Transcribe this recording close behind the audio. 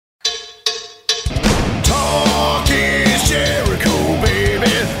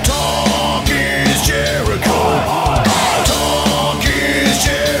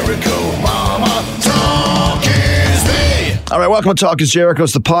Welcome to Talk is Jericho.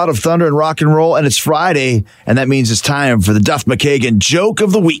 It's the pot of thunder and rock and roll, and it's Friday, and that means it's time for the Duff McKagan Joke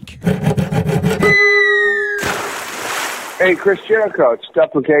of the Week. Hey, Chris Jericho, it's Duff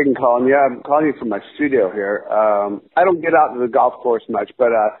McKagan calling you. I'm calling you from my studio here. I don't get out to the golf course much,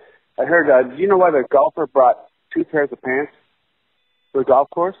 but I heard, do you know why the golfer brought 2 pairs of pants to the golf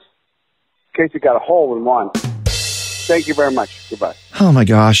course? In case he got a hole in one. Thank you very much. Goodbye. Oh, my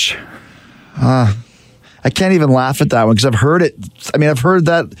gosh. I can't even laugh at that one because I've heard it. I mean, I've heard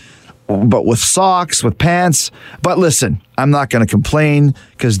that, but with socks, with pants. But listen, I'm not going to complain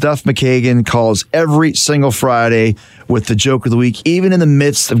because Duff McKagan calls every single Friday with the joke of the week, even in the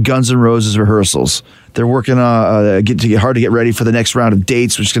midst of Guns N' Roses rehearsals. They're working hard to get ready for the next round of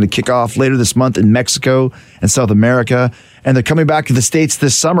dates, which is going to kick off later this month in Mexico and South America. And they're coming back to the States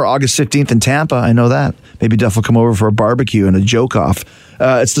this summer, August 15th in Tampa. I know that. Maybe Duff will come over for a barbecue and a joke off.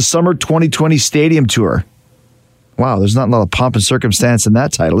 It's the Summer 2020 Stadium Tour. Wow, there's not a lot of pomp and circumstance in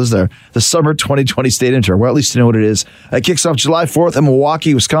that title, is there? The Summer 2020 Stadium Tour. Well, at least you know what it is. It kicks off July 4th in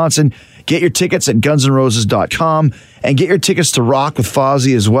Milwaukee, Wisconsin. Get your tickets at gunsandroses.com and get your tickets to Rock with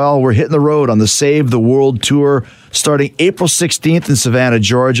Fozzy as well. We're hitting the road on the Save the World Tour starting April 16th in Savannah,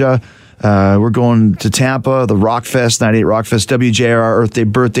 Georgia. We're going to Tampa, the Rockfest, 98 Rockfest, WJR Earth Day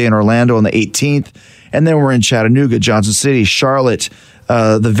Birthday in Orlando on the 18th. And then we're in Chattanooga, Johnson City, Charlotte.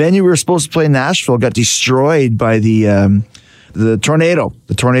 The venue we were supposed to play in Nashville got destroyed by the tornado.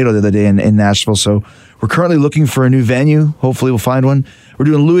 The tornado the other day in Nashville. So we're currently looking for a new venue. Hopefully we'll find one. We're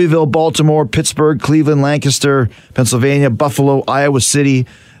doing Louisville, Baltimore, Pittsburgh, Cleveland, Lancaster, Pennsylvania, Buffalo, Iowa City,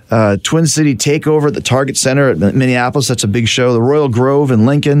 Twin City Takeover at the Target Center at Minneapolis. That's a big show. The Royal Grove in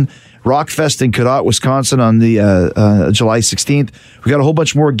Lincoln. Rockfest in Cadott, Wisconsin on the July 16th. We got a whole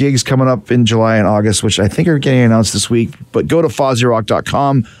bunch more gigs coming up in July and August, which I think are getting announced this week. But go to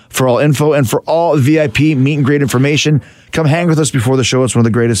FozzyRock.com for all info and for all VIP meet and greet information. Come hang with us before the show. It's one of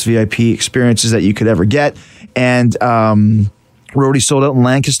the greatest VIP experiences that you could ever get. And we're already sold out in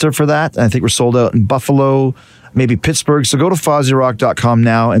Lancaster for that. I think we're sold out in Buffalo, maybe Pittsburgh. So go to FozzyRock.com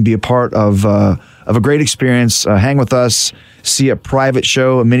now and be a part of a great experience. Hang with us, see a private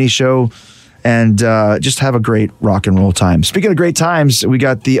show, a mini show, and just have a great rock and roll time. Speaking of great times, we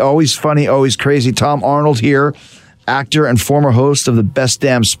got the always funny, always crazy Tom Arnold here, actor and former host of the Best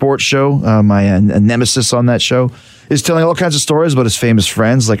Damn Sports Show. My nemesis on that show is telling all kinds of stories about his famous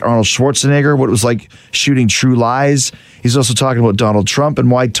friends like Arnold Schwarzenegger, what it was like shooting True Lies. He's also talking about Donald Trump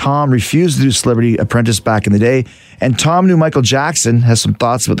and why Tom refused to do Celebrity Apprentice back in the day. And Tom knew Michael Jackson, has some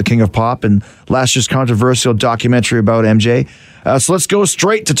thoughts about the King of Pop and last year's controversial documentary about MJ. So let's go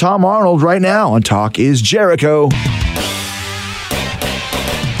straight to Tom Arnold right now on Talk is Jericho.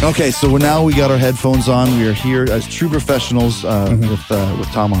 Okay, so now we got our headphones on. We are here as true professionals with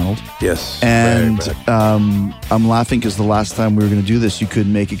Tom Arnold. Yes. And I'm laughing because the last time we were going to do this, you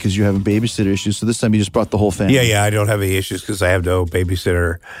couldn't make it because you have a babysitter issue. So this time you just brought the whole family. Yeah, I don't have any issues because I have no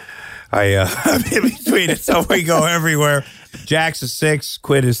babysitter. I'm in between it, so we go everywhere. Jax is 6,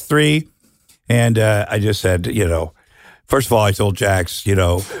 Quinn is 3. And I just said, first of all, I told Jax,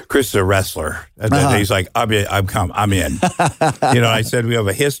 Chris is a wrestler. And then he's like, I'm in. I said, we have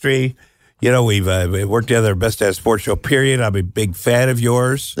a history. We've worked together, Best Damn Sports Show, period. I'm a big fan of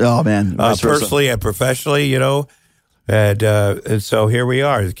yours. Oh, man. Personally and professionally, And so here we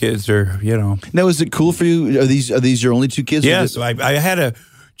are. The kids are, Now, is it cool for you? Are these your only 2 kids? Yes. I had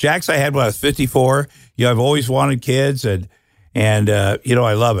Jax I had when I was 54. I've always wanted kids, and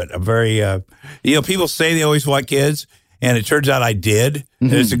I love it. I'm very, people say they always want kids. And it turns out I did. Mm-hmm.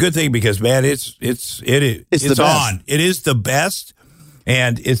 And it's a good thing because, man, it's on. It is the best.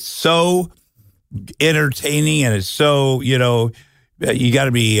 And it's so entertaining and it's so, you got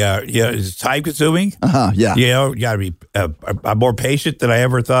to be, it's time consuming. Yeah. You got to be I'm more patient than I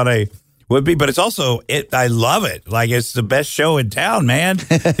ever thought I would be. But it's also, I love it. Like, it's the best show in town, man.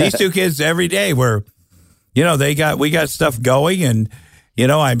 These 2 kids every day were, we got stuff going and,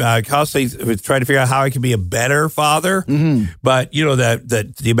 I'm constantly trying to figure out how I can be a better father. Mm-hmm. But,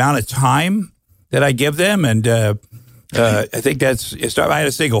 the amount of time that I give them. And I think I had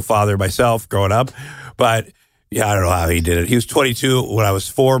a single father myself growing up. But, I don't know how he did it. He was 22 when I was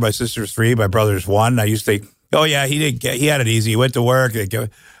 4. My sister's 3. My brother's 1. I used to think, oh, yeah, he had it easy. He went to work. I'm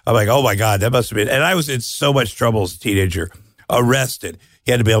like, oh, my God, that must have been. And I was in so much trouble as a teenager. Arrested.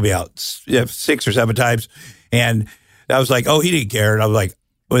 He had to bail me out 6 or 7 times. And I was like, oh, he didn't care. And I was like,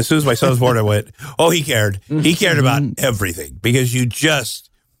 as soon as my son was born, I went, oh, he cared. He cared about everything because you just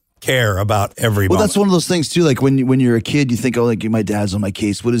care about every Well, moment. that's one of those things too. Like when you're a kid, you think, oh, like my dad's on my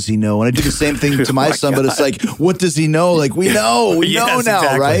case. What does he know? And I do the same thing to my son, but it's like, what does he know? Like we know now,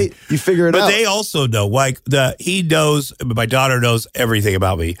 exactly. right? You figure it out. But they also know, like he knows. My daughter knows everything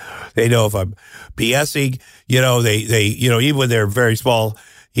about me. They know if I'm BSing. They even when they're very small,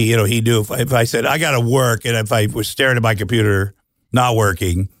 he knew if I said I got to work, and if I was staring at my computer not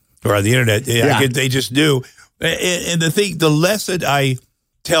working or on the internet, they just knew. And the lesson I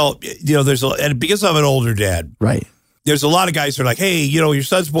tell, and because I'm an older dad, right? There's a lot of guys who are like, hey, your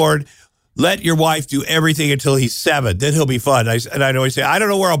son's born. Let your wife do everything until he's 7. Then he'll be fun. And I'd always say, I don't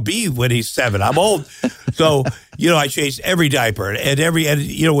know where I'll be when he's 7. I'm old. So, I changed every diaper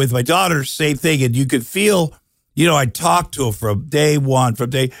and with my daughter, same thing. And you could feel, I talked to her from day one,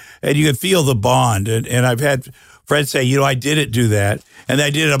 and you could feel the bond. And I've had friends say, I didn't do that. And I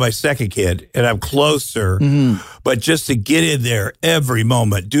did it on my second kid, and I'm closer. Mm-hmm. But just to get in there every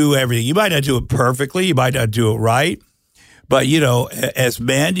moment, do everything. You might not do it perfectly. You might not do it right. But, as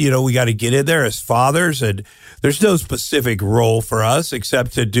men, we got to get in there as fathers. And there's no specific role for us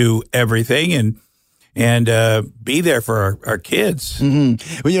except to do everything and be there for our kids.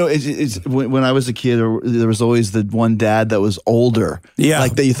 Mm-hmm. Well, when I was a kid, there was always the one dad that was older. Yeah.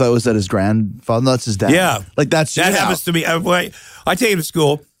 Like that you thought was that his grandfather. No, that's his dad. Yeah. Like that happens to me. I take him to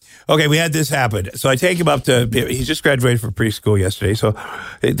school. Okay, we had this happen. So I take him up he just graduated from preschool yesterday. So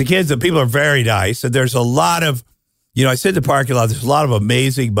the people are very nice. And there's a lot of, I sit in the parking lot. There's a lot of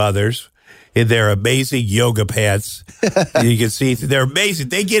amazing mothers in their amazing yoga pants. You can see they're amazing.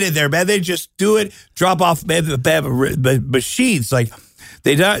 They get in there, man. They just do it. Drop off machines. Like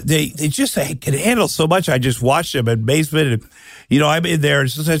they just can handle so much. I just watch them in basement. And, I'm in there,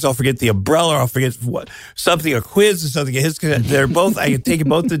 and sometimes I'll forget the umbrella. Or I'll forget a quiz or something. They're both. I can take them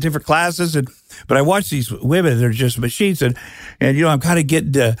both to different classes, but I watch these women. They're just machines, and I'm kind of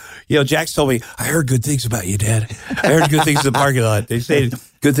getting to. Jax told me I heard good things about you, Dad. I heard good things in the parking lot. They say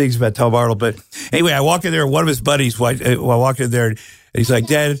good things about Tom Arnold. But anyway, I walk in there. One of his buddies, I walked in there, and he's like,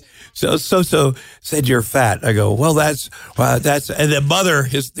 Dad. So said you're fat. I go, well, that's, and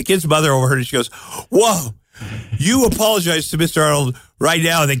the kid's mother overheard it. She goes, whoa. You apologize to Mr. Arnold right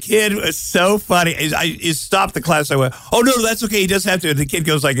now. The kid was so funny. He stopped the class. I went, oh, no, that's okay. He doesn't have to. And the kid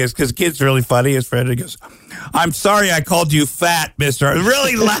goes like this because the kid's really funny. His friend, he goes, I'm sorry I called you fat, Mr. Arnold.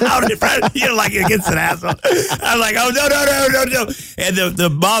 Really loud in front of like against an asshole. I'm like, oh, no. And the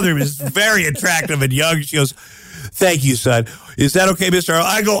mother is very attractive and young. She goes, thank you, son. Is that okay, Mr. Arnold?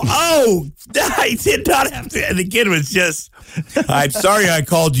 I go, oh, I did not have to. And the kid was just, I'm sorry I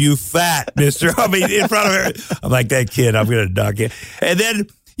called you fat, Mr. I mean, in front of her. I'm like, that kid, I'm going to knock it. And then,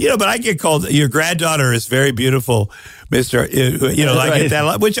 but I get called, your granddaughter is very beautiful, Mr. I get that a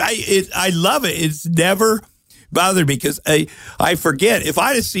lot, which I love it. It's never bothered me because I forget. If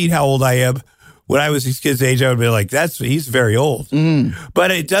I'd have seen how old I am when I was these kids' age, I would be like, he's very old. Mm. But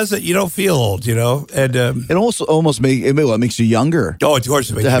it doesn't, you don't feel old, and it also almost makes you younger. Oh, of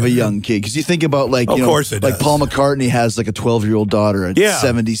course it makes to have a young kid. Because you think about like Paul McCartney has like a 12-year-old daughter at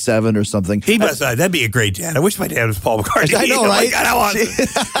 77 or something. He must that'd be a great dad. I wish my dad was Paul McCartney. I know, right?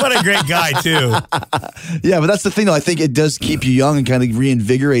 What a great guy too. Yeah, but that's the thing though. I think it does keep you young and kind of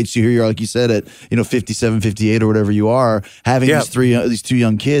reinvigorates you. Here you are, like you said, at 57, 58 or whatever you are, having these two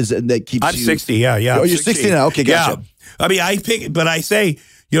young kids, and that keeps I'm 60. Yeah. Oh, you're 60 now. Okay, gotcha. Yeah. I mean, but I say,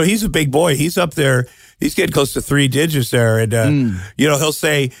 he's a big boy. He's up there. He's getting close to 3 digits there. And, he'll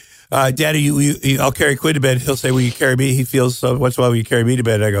say, Daddy, I'll carry Quinn to bed. He'll say, will you carry me? He feels so much while will you carry me to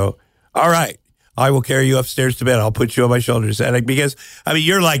bed? I go, all right, I will carry you upstairs to bed. I'll put you on my shoulders. And because,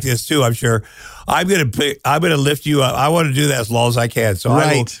 you're like this too, I'm sure. I'm going to lift you up. I want to do that as long as I can. So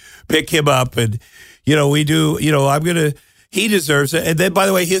I will pick him up and, we do, I'm going to, he deserves it. And then, by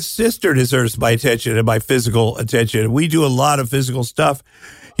the way, his sister deserves my attention and my physical attention. We do a lot of physical stuff.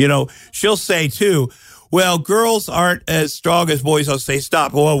 She'll say, too, well, girls aren't as strong as boys. I'll say,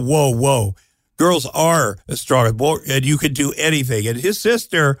 stop. Whoa. Girls are as strong as boys, and you can do anything. And his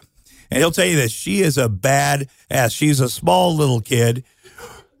sister, and he'll tell you this, she is a bad ass. She's a small little kid.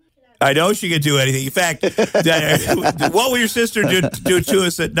 I know she can do anything. In fact, what will your sister do to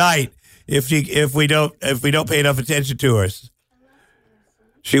us at night? If we don't pay enough attention to her,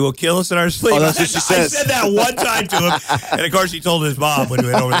 she will kill us in our sleep. Oh, that's what she says. I said that one time to him, and of course he told his mom when we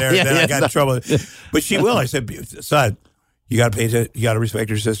went over there, and then I got in trouble. But she will. I said, son, you got to pay attention. You got to respect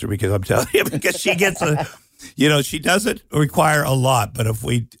your sister because I'm telling you, because she gets she doesn't require a lot, but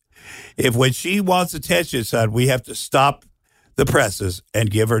if when she wants attention, son, we have to stop the presses and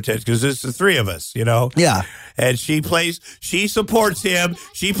give her attention because it's the 3 of us, Yeah. And she supports him.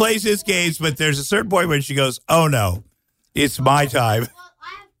 She plays his games, but there's a certain point when she goes, oh no, it's my time.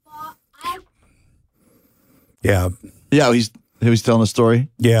 Yeah. Yeah, he's telling a story.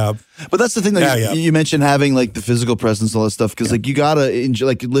 Yeah. But that's the thing that you mentioned, having like the physical presence, all that stuff, because like you gotta enjoy,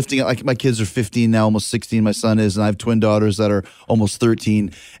 like lifting. Like my kids are 15 now, almost 16. My son is, and I have twin daughters that are almost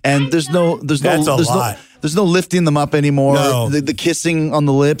 13. And there's no lifting them up anymore. No. The kissing on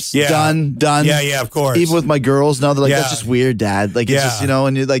the lips, done. Yeah, of course. Even with my girls now, they're like, that's just weird, Dad. Like it's just,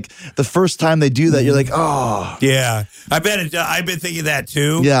 and you're like, the first time they do that, you're like, oh, yeah. I've been thinking that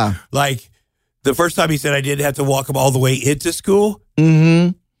too. Yeah, like the first time he said I didn't have to walk him all the way into school.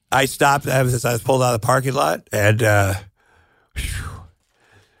 Mm-hmm. I stopped. I was pulled out of the parking lot, and I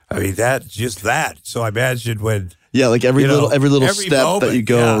mean that. So I imagine when like every little step moment, that you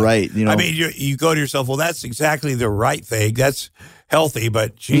go right. I mean, you go to yourself. Well, that's exactly the right thing. That's healthy,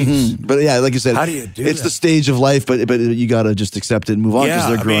 but geez. Mm-hmm. But yeah, like you said, how do you do it's that? the stage of life, but you got to just accept it and move on because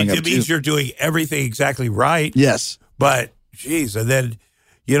they're growing up. It means you're doing everything exactly right. Yes, but geez, and then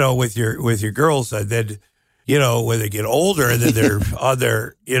with your girls, and then. When they get older and then they're on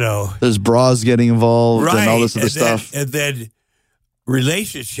their, there's bras getting involved and all this other stuff. And then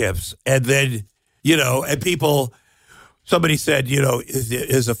relationships. And then, and people, somebody said,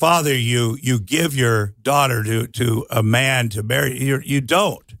 as a father, you give your daughter to a man to marry. You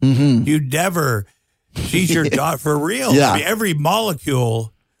don't. Mm-hmm. You never, she's your daughter for real. Yeah. I mean, every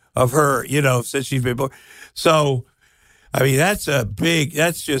molecule of her, since she's been born. So, I mean,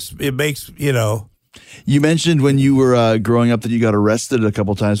 it makes, You mentioned when you were growing up that you got arrested a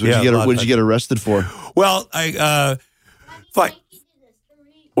couple times. What did you get arrested for? Well, I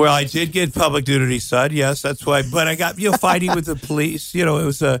did get public nudity, son. Yes, that's why. But I got fighting with the police. It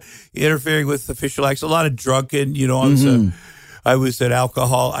was interfering with official acts. A lot of drunken. I was an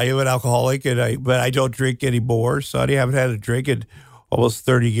alcohol. I am an alcoholic, but I don't drink anymore. Son, I haven't had a drink in almost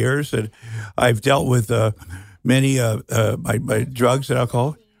 30 years, and I've dealt with many my drugs and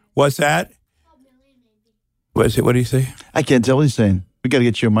alcohol. What's that? What do you say? I can't tell what he's saying. We got to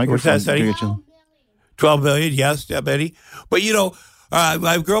get you a microphone. What's that saying? 12 million, yes, Betty. But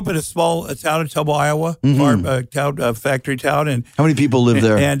I grew up in a small town in Tubbo, Iowa, farm factory town, and how many people live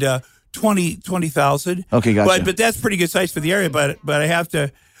there? And 20,000. Okay, gotcha. But that's pretty good size for the area. But I have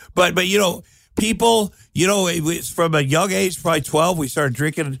to. But people, it's from a young age, probably 12, we started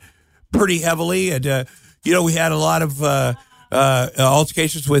drinking pretty heavily, and we had a lot of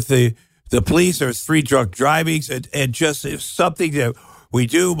altercations with the police. There was 3 drunk drivings, and just it's something that we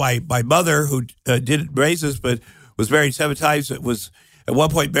do. My mother, who didn't raise us but was married 7 times, was at one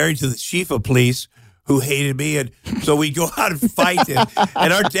point married to the chief of police, who hated me, and so we go out and fight.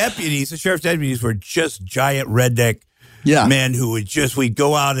 And our deputies, the sheriff's deputies, were just giant redneck men who we'd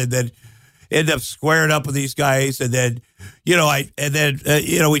go out and then end up squaring up with these guys, and then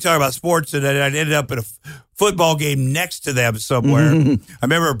we talk about sports, and then I ended up in a football game next to them somewhere. I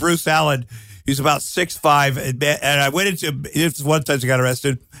remember Bruce Allen. He's about 6'5", and I went into this one time I got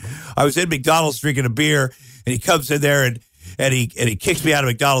arrested. I was in McDonald's drinking a beer, and he comes in there and he kicks me out of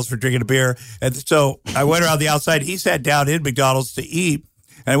McDonald's for drinking a beer. And so I went around the outside. He sat down in McDonald's to eat,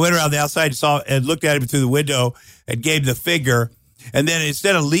 and I went around the outside and looked at him through the window and gave him the finger. And then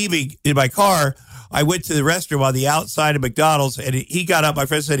instead of leaving in my car, I went to the restroom on the outside of McDonald's, and he got up. My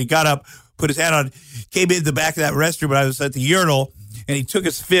friend said he got up, put his hat on, came in the back of that restroom, and I was at the urinal, and he took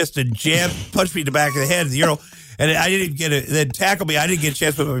his fist and punched me in the back of the head of the urinal. And I didn't then tackled me. I didn't get a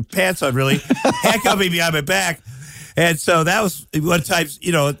chance to put my pants on, really. Handcuffed me behind my back. And so that was one time,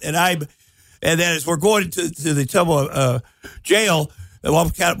 and then as we're going to the Tubbo jail, the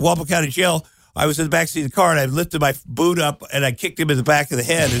Walpole County Jail, I was in the backseat of the car, and I lifted my boot up, and I kicked him in the back of the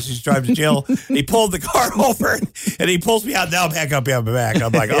head as he's driving to jail. And he pulled the car over, and he pulls me out. Now I'm handcuffed behind my back.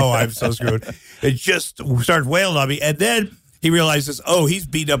 I'm like, oh, I'm so screwed. It just started wailing on me. And then he realizes, oh, he's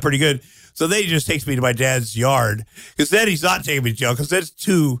beaten up pretty good. So then he just takes me to my dad's yard, because then he's not taking me to jail, because it's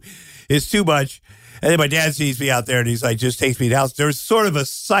too much. And then my dad sees me out there, and he's like, just takes me to the house. There's sort of a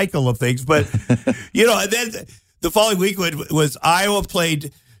cycle of things. But, and then the following week was Iowa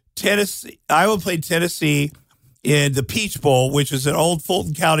played Tennessee in the Peach Bowl, which is an old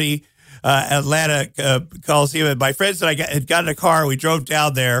Fulton County, Atlanta Coliseum. And my friends and I had gotten a car. We drove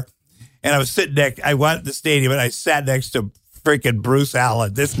down there, and I was sitting I went to the stadium, and I sat next to freaking Bruce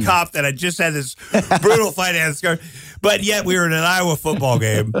Allen, this cop that I just had this brutal fight against. But yet we were in an Iowa football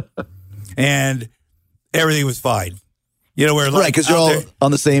game, and everything was fine. We're right, because you're all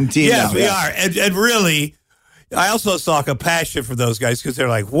on the same team. Yes, now. we are. And really, I also saw compassion for those guys, because they're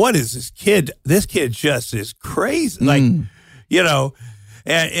like, what is this kid? This kid just is crazy. Like,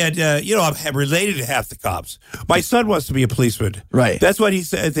 And I'm related to half the cops. My son wants to be a policeman. Right. That's what he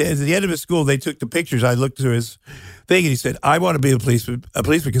said. At the end of his school, they took the pictures. I looked through his thing, and he said, I want to be a policeman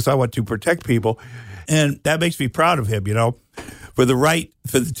because I want to protect people. And that makes me proud of him, for the right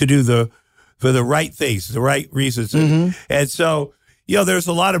things, the right reasons. And so, there's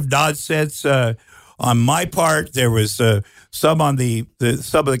a lot of nonsense on my part. There was some on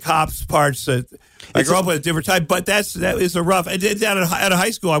some of the cops' parts that I grew up with at a different time. But that is a rough. And then out of high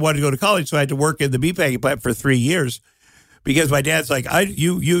school, I wanted to go to college, so I had to work in the meatpacking plant for 3 years because my dad's like,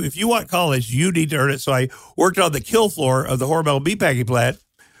 if you want college, you need to earn it. So I worked on the kill floor of the Hormel meatpacking plant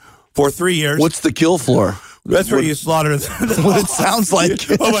for 3 years. What's the kill floor? That's where you slaughter what it sounds like.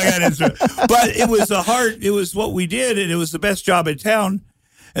 Oh my God. But it was what we did, and it was the best job in town.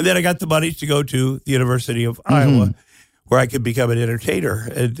 And then I got the money to go to the University of Iowa, where I could become an entertainer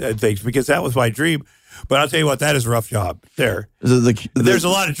and things, because that was my dream. But I'll tell you what, that is a rough job there. There's a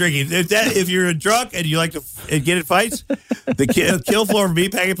lot of drinking. If you're drunk and you like to get in fights, the kill floor of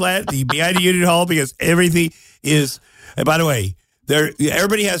meatpacking plant, the behind the Union Hall, because everything is, and by the way,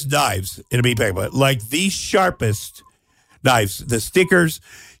 everybody has knives in a meatpacking plant, like the sharpest knives, the stickers.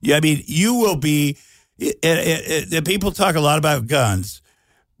 I mean, you will be, and people talk a lot about guns.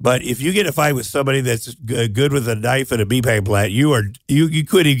 But if you get a fight with somebody that's good with a knife and a meatpacking plant, you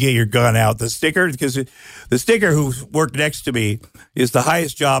couldn't even get your gun out. The sticker, because the sticker who worked next to me is the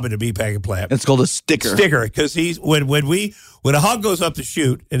highest job in a meatpacking plant. It's called a sticker. Sticker, because when a hog goes up to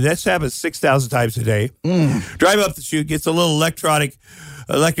shoot, and that's happens 6,000 times a day, drive up to shoot, gets a little electric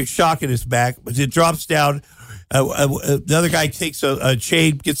shock in his back, but it drops down. The other guy takes a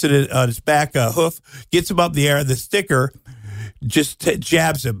chain, gets it on his back, a hoof, gets him up in the air, and the sticker just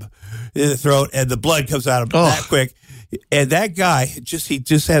jabs him in the throat, and the blood comes out of him that quick. And that guy he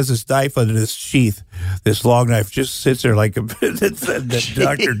just has this knife under this sheath, this long knife, just sits there like the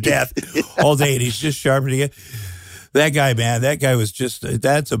Dr. Death all day, and he's just sharpening it. That guy, man, was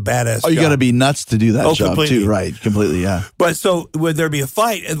that's a badass job. You got to be nuts to do that job completely. too, right? Completely, yeah. But so when there'd be a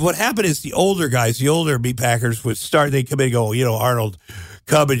fight, and what happened is the older guys, the older meat packers would start, they'd come in and go, Arnold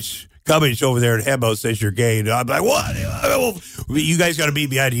Cummings over there at Hembo says you're gay. And I'm like, what? You guys got to be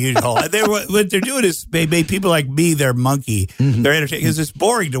behind the Union Hall. And what they're doing is they made people like me their monkey. They're entertaining because it's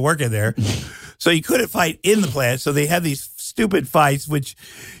boring to work in there. So you couldn't fight in the plant. So they had these stupid fights, which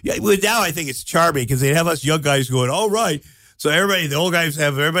now I think it's charming because they have us young guys going, all right. So the old guys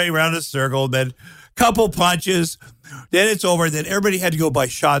have everybody around a circle, then a couple punches, then it's over. Then everybody had to go buy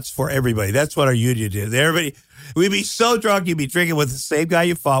shots for everybody. That's what our union did. We'd be so drunk, you'd be drinking with the same guy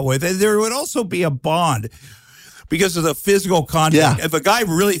you fought with. And there would also be a bond because of the physical contact. Yeah. If a guy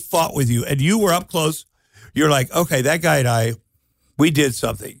really fought with you and you were up close, you're like, okay, that guy and I, we did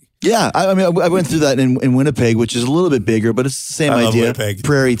something. Yeah, I went through that in Winnipeg, which is a little bit bigger, but it's the same idea. Winnipeg.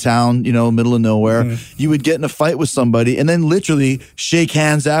 Prairie town, middle of nowhere. You would get in a fight with somebody and then literally shake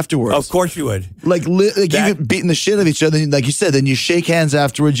hands afterwards. Of course you would. Like you get beating the shit out of each other, like you said, then you shake hands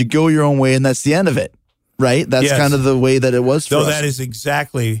afterwards, you go your own way, and that's the end of it. Right? That's kind of the way that it was for us. That is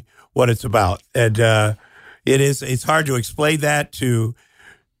exactly what it's about. And it's hard to explain that to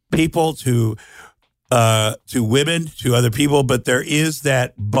people, to women, to other people, but there is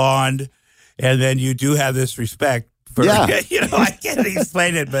that bond, and then you do have this respect for I can't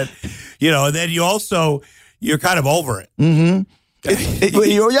explain it, but and then you're kind of over it. Mm-hmm. That's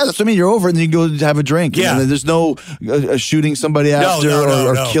what I mean. You're over it, and then you go have a drink. Yeah. And there's no shooting somebody after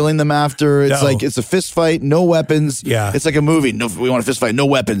or killing them after. It's like it's a fist fight, no weapons. Yeah. It's like a movie. No, we want a fist fight, no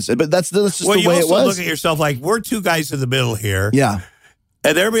weapons. But that's just the way it was. You also look at yourself like, we're two guys in the middle here. Yeah.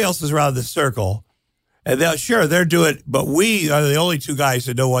 And everybody else is around the circle. And they're doing it, but we are the only two guys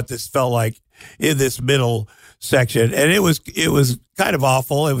that know what this felt like in this middle section. And it was kind of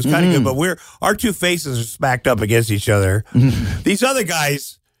awful. It was kind of good, but our two faces are smacked up against each other. These other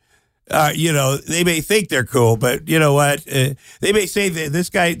guys, they may think they're cool, but you know what? They may say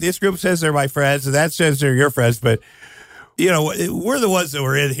that this group says they're my friends, and that says they're your friends, but we're the ones that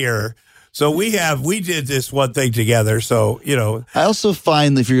were in here. So we did this one thing together. So, I also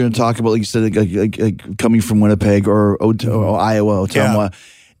find if you're going to talk about, like you said, like coming from Winnipeg or Iowa, Ottawa,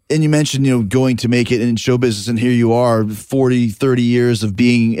 and you mentioned, going to make it in show business, and here you are, 40, 30 years of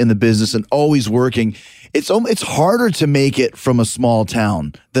being in the business and always working. It's harder to make it from a small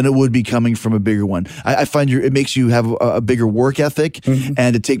town than it would be coming from a bigger one. I find it makes you have a bigger work ethic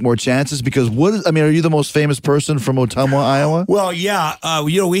and to take more chances because are you the most famous person from Ottumwa, Iowa? Well, yeah.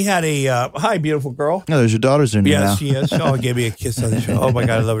 We had a, hi, beautiful girl. No, there's your daughter's in here now. Yes, she is. Oh, give me a kiss on the show. Oh my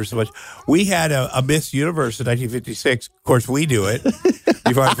God, I love her so much. We had a Miss Universe in 1956. Of course, we do it.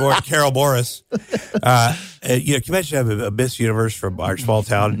 Before Carol Morris. you mentioned have a Miss Universe from our small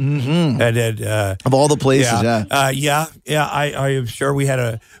town, and then Of all the places, yeah. I am sure we had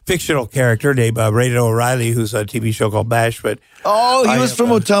a fictional character named Raiden O'Reilly, who's on a TV show called MASH. But He was from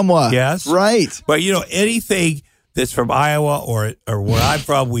Ottumwa. Yes, right. But anything that's from Iowa or where I'm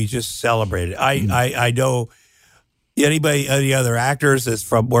from, we just celebrate it. I know any other actors that's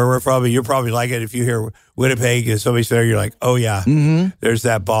from where we're from, and you're probably like it if you hear Winnipeg and somebody's there, you're like, oh yeah, there's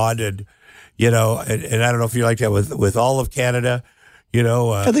that bond, and and I don't know if you like that with all of Canada.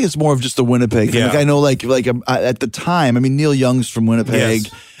 I think it's more of just the Winnipeg thing. Yeah. Like I know, like at the time, I mean, Neil Young's from Winnipeg,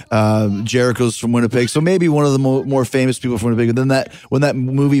 Jericho's from Winnipeg, so maybe one of the more famous people from Winnipeg. And then when that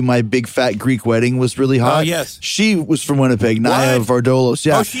movie, My Big Fat Greek Wedding, was really hot. Oh, yes. She was from Winnipeg, Naya Vardolos.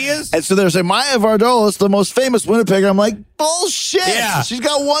 Yeah. Oh, she is? And so they're saying, Maya Vardolos, the most famous Winnipegger. I'm like, bullshit. Yeah. She's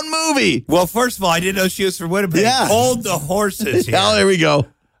got one movie. Well, first of all, I didn't know she was from Winnipeg. Yeah. Hold the horses here. Oh, there we go.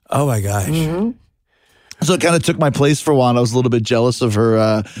 Oh, my gosh. So it kind of took my place for a while. I was a little bit jealous of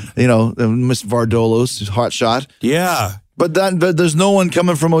her, Miss Vardolos, who's hot shot. Yeah. But there's no one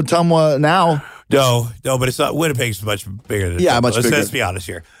coming from Ottumwa now. No, but it's not. Winnipeg's much bigger than much bigger. Let's be honest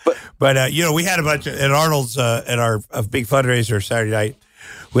here. But we had a bunch at Arnold's at our big fundraiser Saturday night.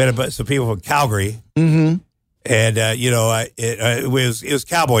 We had some people from Calgary, and it was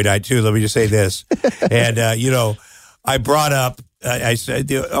cowboy night too. Let me just say this, and I brought up. I said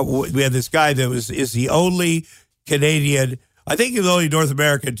we had this guy that is the only Canadian, I think he's the only North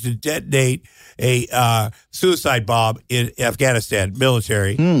American to detonate a suicide bomb in Afghanistan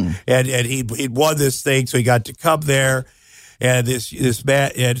military, and he'd won this thing, so he got to come there, and this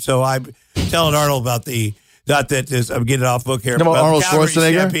man, and so I'm telling Arnold about not that this, I'm getting off book here. About Arnold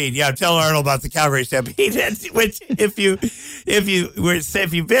Schwarzenegger? Stampede. Yeah, I'm telling Arnold about the Calgary Stampede, which if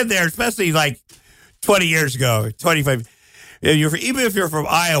you've been there, especially like 20 years ago, 25. Even if you're from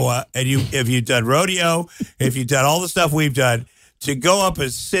Iowa and if you've done rodeo, if you've done all the stuff we've done, to go up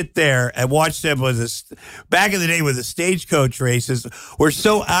and sit there and watch them back in the day with the stagecoach races were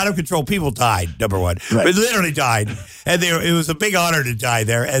so out of control. People died, number one. Right. They literally died. And it was a big honor to die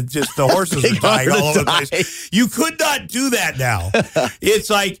there. And just the horses were dying all over the place. You could not do that now. It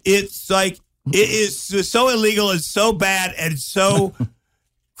is so illegal and so bad and so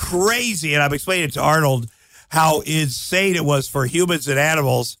crazy. And I'm explaining it to Arnold how insane it was for humans and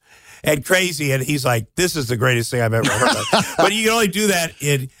animals and crazy. And he's like, this is the greatest thing I've ever heard of. But you can only do that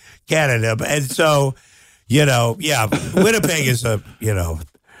in Canada. And so, Winnipeg is But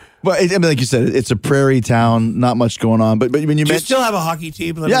I mean, like you said, it's a prairie town, not much going on. But when you do you mentioned, still have a hockey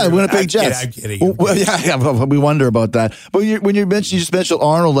team? the Winnipeg Jets. I'm kidding. Well, yeah, we wonder about that. But when you just mentioned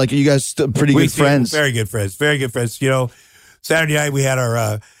Arnold, like you guys still pretty good friends. Very good friends. Very good friends. Saturday night we had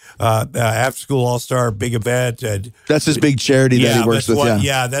our after school all-star big event, and that's his big charity that he works with.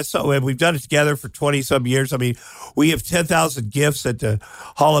 That's so. And we've done it together for 20-some years. I mean, we have 10,000 gifts at the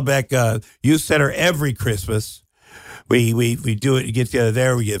Hollenbeck Youth Center every Christmas. We do it. You get together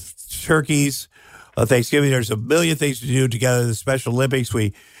there. We give turkeys. Thanksgiving. There's a million things to do together. The Special Olympics.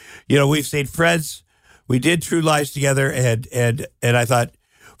 We've stayed friends. We did True Lies together, and I thought,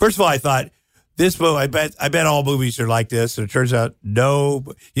 first of all, this movie, I bet all movies are like this, and it turns out no.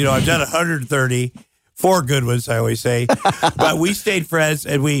 I've done 130, 4 good ones, I always say, but we stayed friends,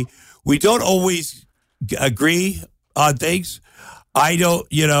 and we don't always agree on things. I don't,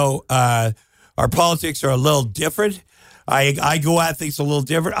 our politics are a little different. I go at things a little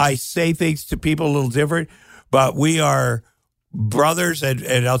different. I say things to people a little different, but we are brothers,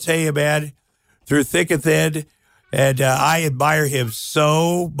 and I'll tell you, man, through thick and thin. And I admire him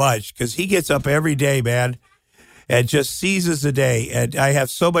so much because he gets up every day, man, and just seizes the day. And I have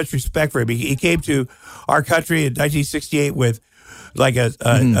so much respect for him. He came to our country in 1968 with like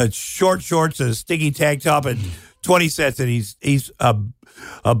a short shorts and a sticky tank top and 20 cents. And he's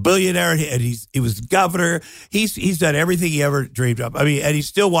a billionaire, and he was governor. He's done everything he ever dreamed of. I mean, and he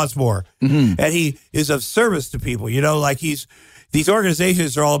still wants more. And he is of service to people. These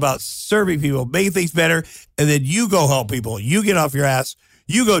organizations are all about serving people, making things better, and then you go help people. You get off your ass.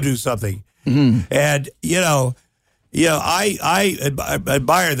 You go do something. And I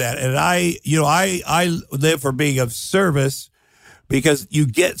admire that, and I live for being of service because you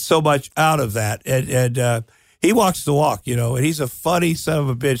get so much out of that. And he walks the walk, and he's a funny son of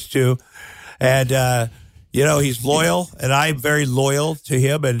a bitch too. And he's loyal, and I'm very loyal to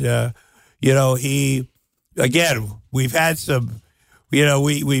him. And we've had some.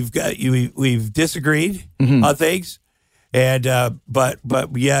 We've disagreed on things, and but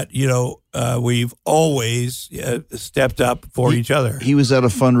yet we've always stepped up for each other. He was at a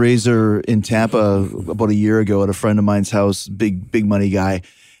fundraiser in Tampa about a year ago at a friend of mine's house. Big money guy.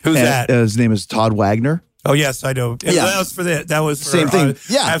 Who's that? His name is Todd Wagner. Oh yes, I know. Yeah. That was for Same thing.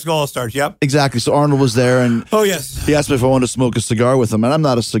 Yeah. High School All Stars. Yep. Exactly. So Arnold was there, and Oh yes. he asked me if I wanted to smoke a cigar with him, and I'm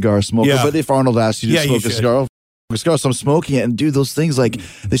not a cigar smoker. Yeah. But if Arnold asked you to Yeah, you smoke a should. cigar, I'll smoke a cigar. So I'm smoking it, and dude, those things like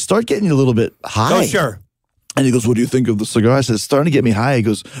they start getting you a little bit high. Oh sure. And he goes, "What do you think of the cigar?" I said, "It's starting to get me high." He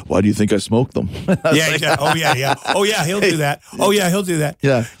goes, "Why do you think I smoked them?" Yeah, exactly. Oh yeah. Oh yeah, he'll do that. Oh yeah, he'll do that.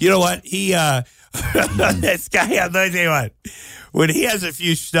 Yeah. You know what? He this guy, let me tell you what. When he has a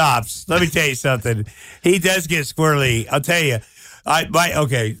few stops, let me tell you something. He does get squirrely. I'll tell you.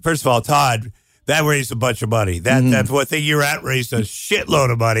 Okay, first of all, Todd, that raised a bunch of money. That's one thing you're at, raised a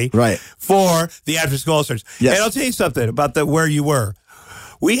shitload of money Right. for the After School All Stars. Yes. And I'll tell you something about where you were.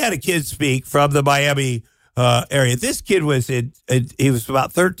 We had a kid speak from the Miami area. This kid was he was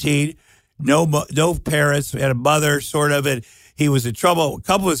about 13, no parents, had a mother, sort of, and he was in trouble. A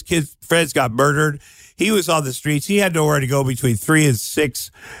couple of his friends got murdered. He was on the streets. He had nowhere to go between 3 and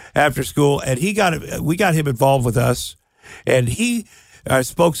 6 after school, and we got him involved with us, and he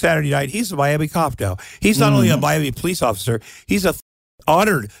spoke Saturday night. He's a Miami cop now. He's not only a Miami police officer, he's a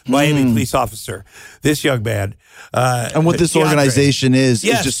honored Miami police officer, this young man. And what this DeAndre. organization is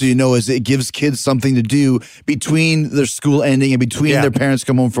Yes. just so you know, is it gives kids something to do between their school ending and between Yeah. their parents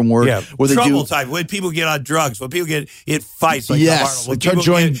come home from work. Yeah, Where they trouble do, time, when people get on drugs, when people get in fights like Tom yes, Arnold, when like try people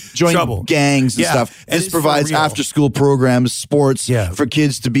to get join trouble. gangs and Yeah, stuff. and This it's for provides real. after school programs, sports Yeah. for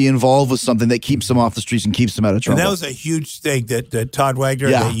kids to be involved with something that keeps them off the streets and keeps them out of And trouble. that was a huge thing that Todd Wagner,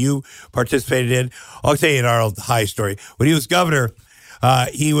 Yeah. that you participated in. I'll tell you an Arnold High story. When he was governor,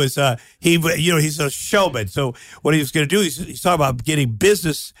 he's a showman. So what he was going to do, he's talking about getting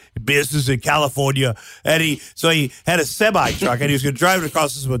business in California, and he had a semi truck, and he was going to drive it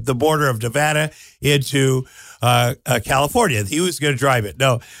across the border of Nevada into California. He was going to drive it.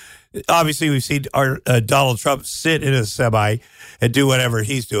 No, obviously we've seen Donald Trump sit in a semi and do whatever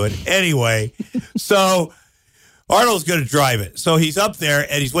he's doing. Anyway, so Arnold's going to drive it. So he's up there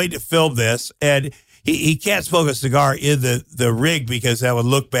and he's waiting to film this, and he can't smoke a cigar in the rig because that would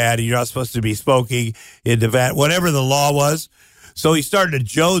look bad. You're not supposed to be smoking in Nevada, whatever the law was. So he started to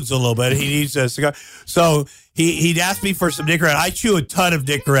Jones a little bit. He needs a cigar. So he'd asked me for some Nicorette. I chew a ton of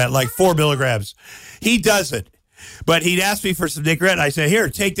Nicorette, like 4 milligrams. He doesn't. But he'd asked me for some Nicorette. I said, "Here,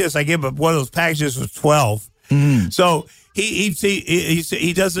 take this." I gave him one of those packages with 12. So he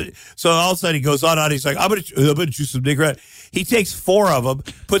doesn't. So all of a sudden he goes on. He's like, I'm gonna chew some Nicorette. He takes 4 of them,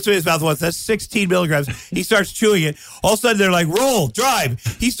 puts them in his mouth once. That's 16 milligrams. He starts chewing it. All of a sudden they're like, "Roll, drive."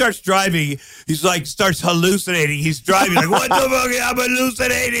 He starts driving. He's like, starts hallucinating. He's driving like, "What the fuck? I'm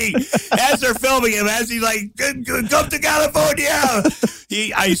hallucinating." As they're filming him, as he's like, "Come to California."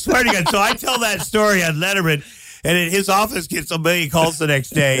 I swear to God. So I tell that story on Letterman, and in his office gets a million calls the next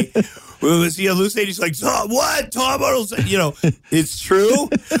day. Was he hallucinating? He's like, "What? Tom Arnold said," it's true.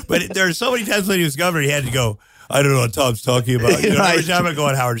 But there are so many times when he was governor, he had to go, "I don't know what Tom's talking about." Every time I go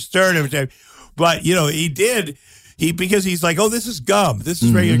on Howard Stern, every time. But, he did, because he's like, "Oh, this is gum. This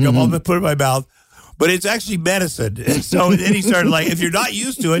is regular gum. I'm going to put it in my mouth." But it's actually medicine. And so then he started like, if you're not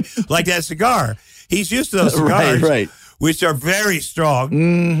used to it, like that cigar, he's used to those cigars. Right. Which are very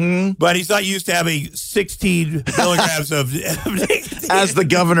strong, but he's not used to having 16 milligrams of nicotine. As the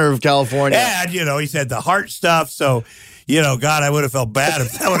governor of California. And, he's had the heart stuff. So, God, I would have felt bad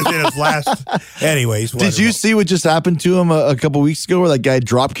if that would have been his last. Anyways. Did you see what just happened to him a couple weeks ago where that guy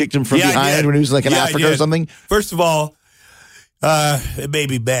drop kicked him from behind when he was like in Africa or something? First of all, it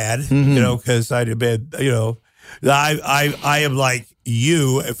made me bad, because I'd have been, I am like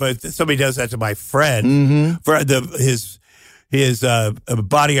you. If somebody does that to my friend, for his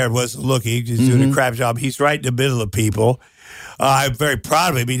bodyguard wasn't looking, he's doing a crap job. He's right in the middle of people. I'm very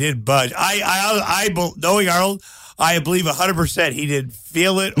proud of him. He didn't budge. Knowing Arnold, I believe 100% he didn't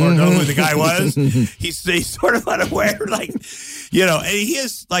feel it or know who the guy was. He's sort of unaware, and he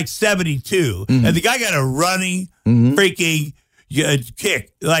is like 72, and the guy got a running freaking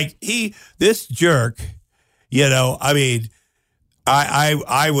kick. Like this jerk. I mean,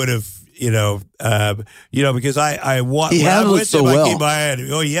 I would have, because I want. He handled it so well.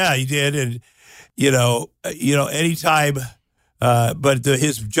 Oh yeah, he did, and anytime. But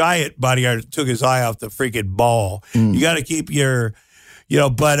his giant bodyguard took his eye off the freaking ball. You got to keep your,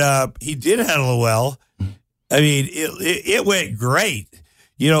 But he did handle it well. I mean, it went great.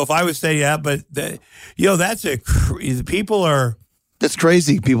 If I was saying that, but that's people are. That's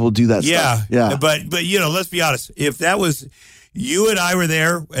crazy. People do that stuff. Yeah. But let's be honest. If that was you and I were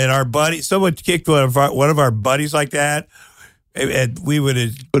there, and our buddy, someone kicked one of our buddies like that, and we would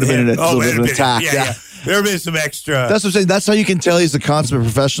have been a little bit of an attack. Yeah. There would have been some extra. That's what I'm saying. That's how you can tell he's a consummate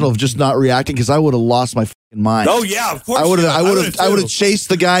professional of just not reacting, because I would have lost my fucking mind. Oh yeah, of course. I would have chased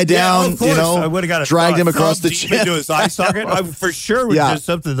the guy down. Yeah, I would have got dragged him across the chin into his eye socket. I for sure would have done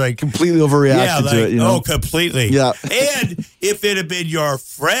something like completely overreacted to it. Oh, completely. Yeah. And if it had been your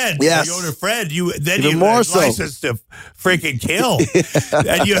friend, yes. your older friend, you even more so license to freaking kill.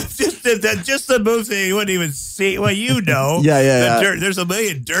 And you just the moves that you wouldn't even see. Well, there's a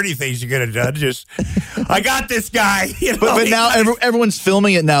million dirty things you could have done. Just I got this guy. But now everyone's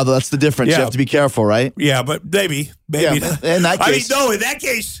filming it now, though. That's the difference. You have to be careful, right? Yeah, but maybe. In that case. In that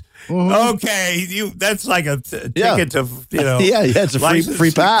cce, okay, that's like a ticket to, it's a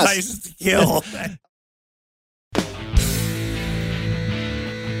free pass. License to kill.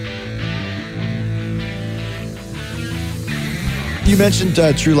 You mentioned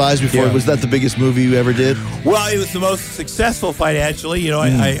True Lies before. Was that the biggest movie you ever did? Well, it was the most successful financially.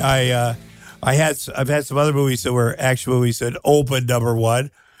 I've had some other movies that were action movies that opened number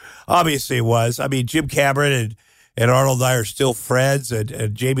one. Obviously, it was. I mean, Jim Cameron and Arnold and I are still friends,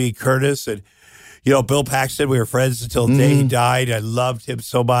 and Jamie Curtis and Bill Paxton. We were friends until the day he died. I loved him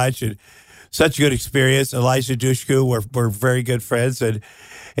so much, and such a good experience. Elijah Dushku, we're very good friends, and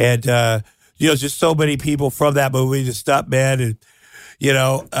just so many people from that movie, the stuntman, and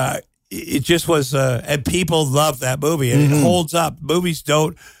it just was. And people love that movie, and it holds up. Movies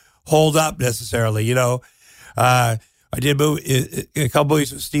don't hold up necessarily, I did a couple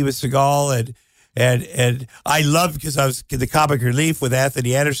movies with Steven Seagal, and I loved, because I was the comic relief with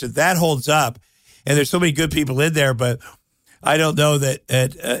Anthony Anderson. That holds up, and there's so many good people in there. But I don't know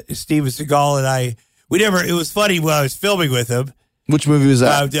that Steven Seagal and I, it was funny when I was filming with him. Which movie was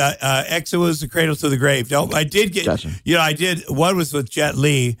that? Exodus, The Cradle to the Grave. No, I did get, gotcha. I did, one was with Jet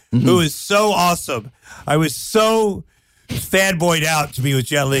Li, who is so awesome. I was so fanboyed out to be with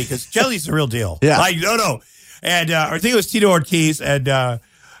Jet Li, because Jet Li's the real deal. Yeah. No. And I think it was Tito Ortiz and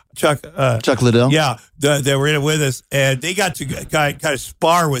Chuck Liddell. Yeah, they were in it with us, and they got to kind of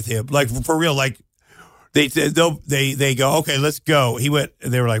spar with him, like for real. Like they go, okay, let's go. He went,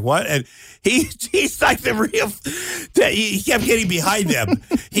 and they were like, what? And he's like the real. He kept getting behind them.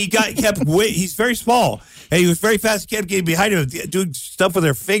 He's very small, and he was very fast. He kept getting behind him, doing stuff with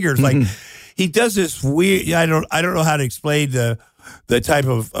their fingers. Like he does this weird. I don't know how to explain the type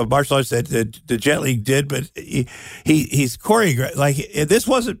of martial arts that the Jet Li did, but he's choreographed. Like, this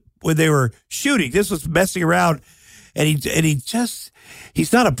wasn't when they were shooting. This was messing around, and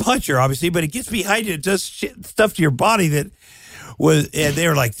he's not a puncher, obviously, but he gets behind you and does stuff to your body that was. And they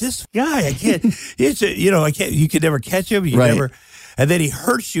were like, this guy, I can't. I can't. You could never catch him. Never. And then he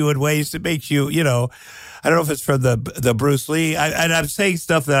hurts you in ways that makes you. I don't know if it's from the Bruce Lee. And I'm saying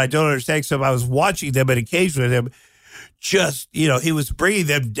stuff that I don't understand. So I was watching them and engaged with him. Just, he was bringing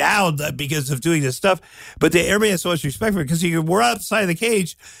them down because of doing this stuff. But everybody has so much respect for it, because you can run outside the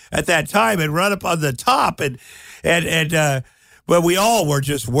cage at that time and run up on the top. But we all were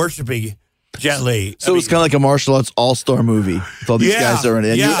just worshiping Jet Li. So it's kind of like a martial arts all-star movie with all these guys that are in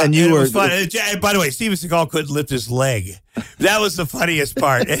it. And you were. It was fun. And by the way, Steven Seagal couldn't lift his leg. That was the funniest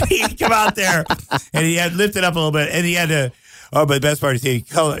part. And he'd come out there and he had lifted up a little bit, and he had to. Oh, but the best part is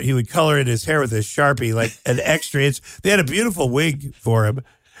he would color in his hair with a Sharpie, like an extra inch. They had a beautiful wig for him,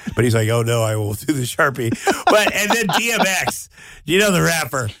 but he's like, oh no, I will do the Sharpie. And then DMX, the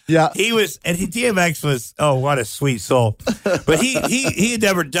rapper. Yeah. DMX was, oh, what a sweet soul. But he had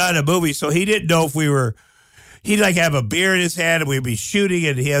never done a movie, so he didn't know if we were. He'd like have a beer in his hand, and we'd be shooting,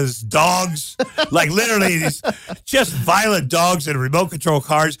 and he has dogs, like literally these just violent dogs and remote control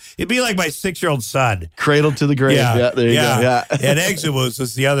cars. It'd be like my 6-year-old son. Cradle to the Grave. Yeah, there you go. Yeah. And Exodus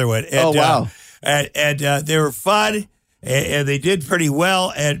was the other one. And, wow. And they were fun, and they did pretty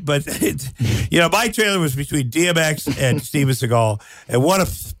well. But my trailer was between DMX and Steven Seagal, and what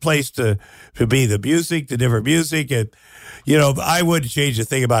a place to be. The music, the different music, and. I wouldn't change a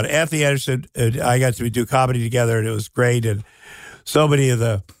thing about it. Anthony Anderson and I got to do comedy together, and it was great. And so many of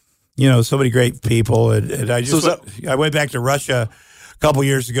so many great people. And I I went back to Russia a couple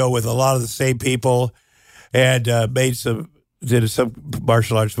years ago with a lot of the same people, and did some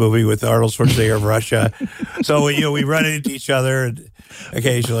martial arts movie with Arnold Schwarzenegger of Russia. So we run into each other and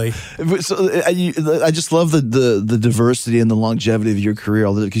occasionally. So I just love the diversity and the longevity of your career,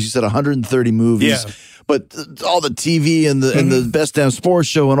 because you said 130 movies. Yeah. But all the TV and the Best Damn Sports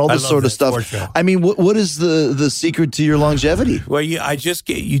Show and all this sort of stuff. I mean, what is the secret to your longevity? Well, you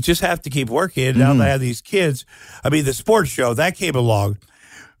just have to keep working. And now that I have these kids, I mean, the sports show that came along.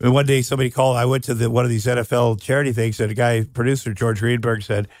 And one day somebody called. I went to one of these NFL charity things, and a guy, producer George Greenberg,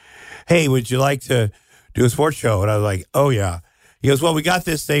 said, "Hey, would you like to do a sports show?" And I was like, "Oh yeah." He goes, well, we got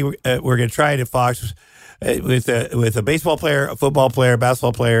this thing. We're going to try it at Fox with a baseball player, a football player, a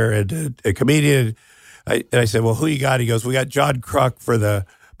basketball player, and a comedian. And I said, well, who you got? He goes, we got John Kruk for the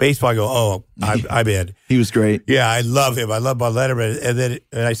baseball. I go, oh, I'm in. He was great. Yeah, I love him. I love Bob Letterman.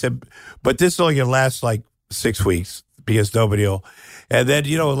 And I said, but this is only going to last like 6 weeks because nobody will. And then,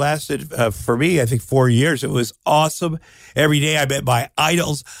 it lasted for me, I think 4 years. It was awesome. Every day I met my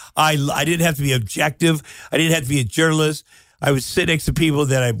idols. I didn't have to be objective. I didn't have to be a journalist. I would sit next to people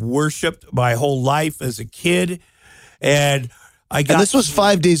that I've worshipped my whole life as a kid. And I got. And this was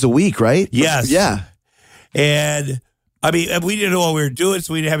 5 days a week, right? Yes. Yeah. And I mean, we didn't know what we were doing,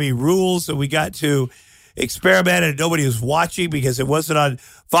 so we didn't have any rules. So we got to experiment, and nobody was watching because it wasn't on.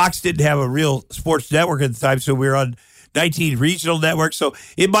 Fox didn't have a real sports network at the time, so we were on 19 regional networks. So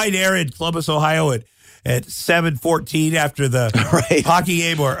it might air in Columbus, Ohio at 7:14 after the hockey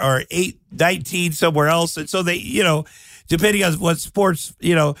game or 8:19 somewhere else. And so they, depending on what sports,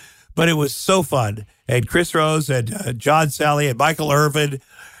 but it was so fun. And Chris Rose and John Sally and Michael Irvin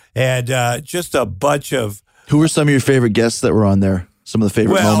and just a bunch of. Who were some of your favorite guests that were on there? Some of the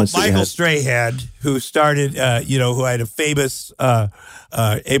favorite moments that you Michael had? Strahan, who started, who had a famous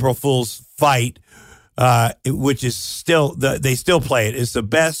April Fool's fight, which is still, they still play it. It's the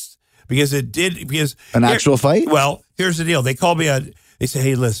best because An actual fight? Well, here's the deal. They called me on, they said,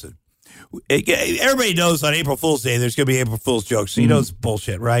 hey, listen, everybody knows on April Fool's Day, there's going to be April Fool's jokes. So you know it's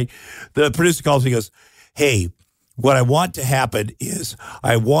bullshit, right? The producer calls me and goes, hey, what I want to happen is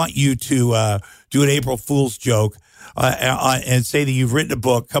I want you to do an April Fool's joke and say that you've written a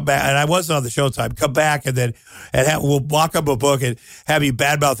book. Come back, and I wasn't on the Showtime. Come back, and then we'll mock up a book and have you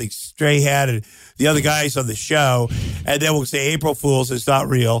badmouthing Strahan and the other guys on the show, and then we'll say April Fool's is not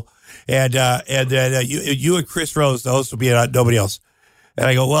real, and then you and Chris Rose, the host, will be on nobody else. And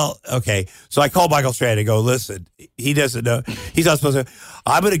I go, well, okay. So I call Michael Strahan and go, listen, he doesn't know. He's not supposed to.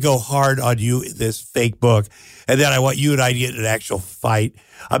 I'm going to go hard on you in this fake book. And then I want you and I to get in an actual fight.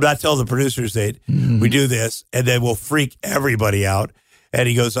 I'm not telling the producers that we do this, and then we'll freak everybody out. And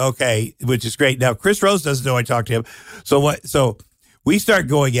he goes, okay, which is great. Now, Chris Rose doesn't know I talked to him. So we start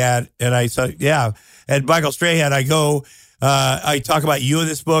going at, and I said, yeah. And Michael Strahan, I talk about you in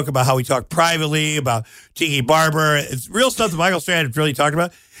this book, about how we talk privately, about Tiki Barber. It's real stuff that Michael Strahan really talked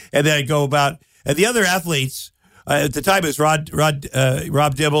about. And then I go about, and the other athletes, at the time it was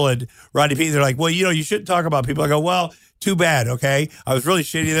Rob Dibble and Rodney P. They're like, well, you shouldn't talk about people. I go, well, too bad, okay? I was really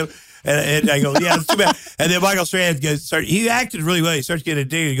shitty to them. And I go, yeah, it's too bad. And then Michael Strahan he acted really well. He starts getting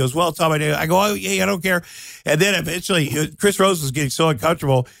indignant. He goes, well, Tom, I go, oh, yeah, I don't care. And then eventually, Chris Rose was getting so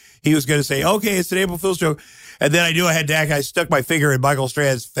uncomfortable, he was going to say, okay, it's an April Fool's joke. And then I knew I had that. I stuck my finger in Michael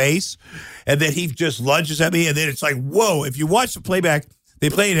Strahan's face, and then he just lunges at me. And then it's like, whoa! If you watch the playback, they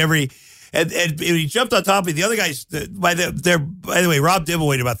play it every. And he jumped on top of me. The other guys, by the way, Rob Dibble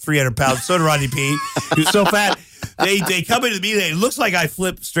weighed about 300 pounds. So did Rodney P. He was so fat. They come into me. It looks like I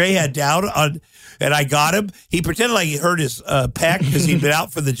flipped Strahan down and I got him. He pretended like he hurt his pec because he'd been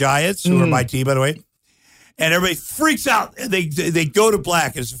out for the Giants, who are my team, by the way. And everybody freaks out, and they go to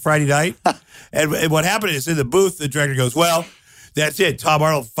black. It's a Friday night. And what happened is in the booth, the director goes, well, that's it. Tom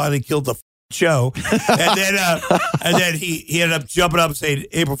Arnold finally killed the show. And then he ended up jumping up and saying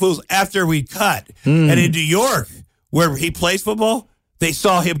April Fool's after we cut. And in New York, where he plays football, they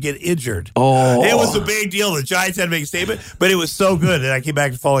saw him get injured. Oh. It was a big deal. The Giants had to make a statement, but it was so good. And I came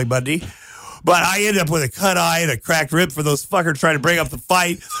back the following Monday. But I ended up with a cut eye and a cracked rib for those fuckers trying to bring up the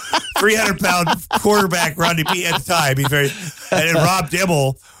fight. 300-pound quarterback Rodney P. at the time. And then Rob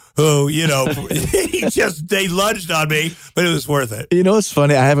Dibble, who, they lunged on me, but it was worth it. You know what's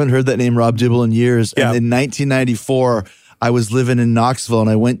funny? I haven't heard that name Rob Dibble in years. Yeah. And in 1994, I was living in Knoxville, and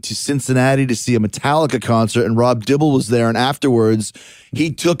I went to Cincinnati to see a Metallica concert, and Rob Dibble was there. And afterwards,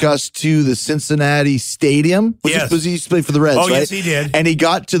 he took us to the Cincinnati Stadium. Yes. Because he used to play for the Reds, right? Yes, he did. And he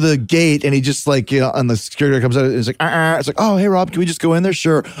got to the gate, and he just and the security guard comes out, and he's like, It's like, oh, hey, Rob, can we just go in there?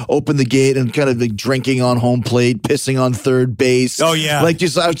 Sure. Open the gate, and kind of like drinking on home plate, pissing on third base. Oh, yeah.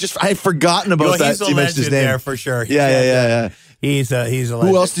 I had forgotten about that. He's a legend there for sure. Yeah. He's a legend.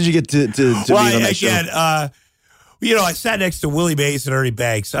 Who else did you get to be on that show? I sat next to Willie Mays and Ernie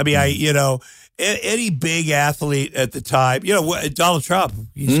Banks. I mean, any big athlete at the time, Donald Trump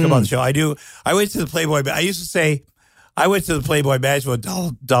used to come on the show. I went to the Playboy. I used to say, I went to the Playboy management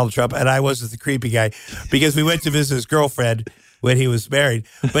with Donald Trump, and I wasn't the creepy guy because we went to visit his girlfriend when he was married.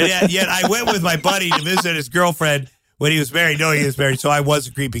 But yet I went with my buddy to visit his girlfriend when he was married, knowing he was married. So I was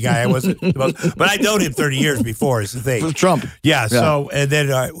a creepy guy. I wasn't the most, but I'd known him 30 years before is the thing. With Trump. Yeah. So, and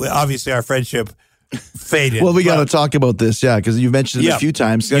then obviously our friendship faded. Well, we got to talk about this, because you've mentioned it a few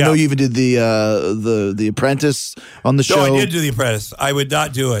times. I know you even did the Apprentice on the show. No, I did do The Apprentice. I would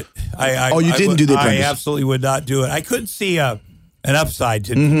not do it. You didn't do The Apprentice? I absolutely would not do it. I couldn't see an upside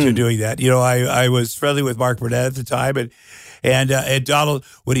to doing that. I was friendly with Mark Burnett at the time, and Donald,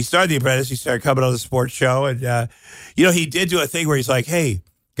 when he started The Apprentice, he started coming on the sports show, and he did do a thing where he's like, "Hey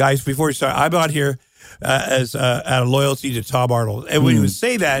guys, before we start, I'm on here as out of loyalty to Tom Arnold," and when he would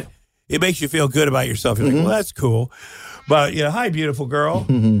say that, it makes you feel good about yourself. You're like, well, that's cool. But, hi, beautiful girl.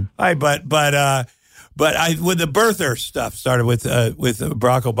 Hi, but when the birther stuff started with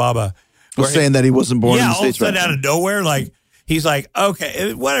Barack Obama. Saying that he wasn't born in the States. All of a sudden out of nowhere, he's like,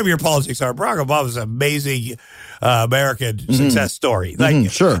 okay, whatever your politics are, Barack Obama's an amazing American success story.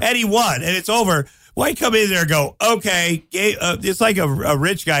 Sure. And he won, and it's over. Why come in there and go, okay, it's like a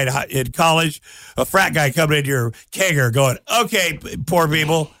rich guy in college, a frat guy coming into your kegger going, okay, poor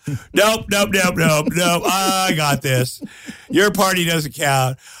people. Nope. I got this. Your party doesn't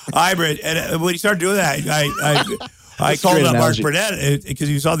count. I'm rich. And when he started doing that, I called up Mark Burnett because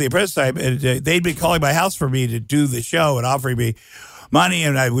he was on The Apprentice time, and they'd been calling my house for me to do the show and offering me money,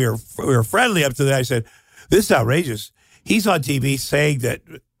 and we were friendly up to that. I said, this is outrageous. He's on TV saying that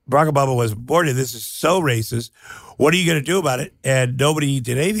Barack Obama was born in. This is so racist. What are you going to do about it? And nobody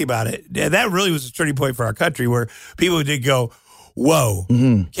did anything about it. And that really was a turning point for our country, where people did go, whoa,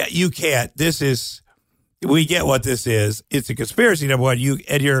 you can't. We get what this is. It's a conspiracy, number one.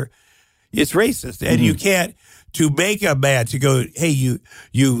 It's racist. And you can't, to make a man to go, hey, you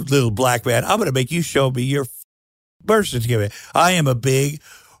little black man, I'm going to make you show me your birth certificate. I am a big,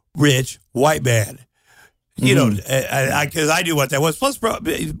 rich, white man. Because I knew what that was. Plus,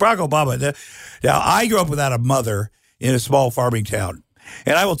 Barack Obama. Now, I grew up without a mother in a small farming town.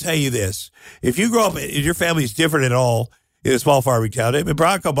 And I will tell you this. If you grow up, if your family is different at all in a small farming town,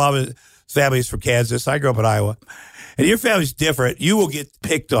 Barack Obama's family is from Kansas. I grew up in Iowa. And your family's different, you will get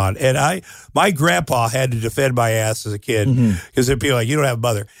picked on. And my grandpa had to defend my ass as a kid because there are people like, you don't have a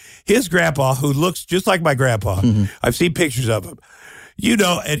mother. His grandpa, who looks just like my grandpa, I've seen pictures of him.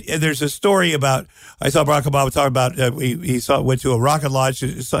 And there's a story about, I saw Barack Obama talking about, went to a rocket launch,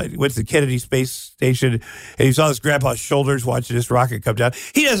 went to the Kennedy Space Station, and he saw his grandpa's shoulders watching this rocket come down.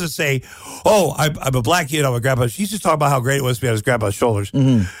 He doesn't say, oh, I'm a black kid on my grandpa. He's just talking about how great it was to be on his grandpa's shoulders.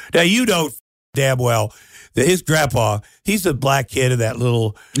 Now, you know damn well that his grandpa, he's a black kid in that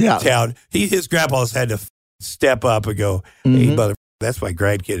little town. His grandpa's had to step up and go, hey, mother, that's my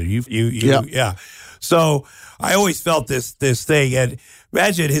grandkid. And So I always felt this thing. And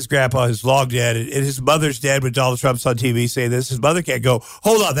imagine his grandpa is long dead, and his mother's dead when Donald Trump's on TV saying this. His mother can't go,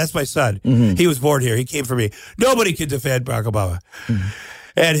 hold on, that's my son. He was born here. He came for me. Nobody can defend Barack Obama.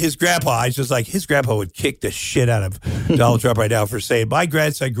 And his grandpa, his grandpa would kick the shit out of Donald Trump right now for saying, my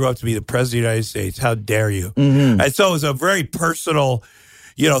grandson grew up to be the president of the United States. How dare you? And so it was a very personal,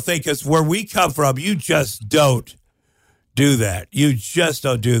 thing, because where we come from, you just don't do that. You just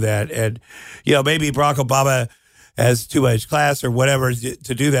don't do that. And, maybe Barack Obama has too much class or whatever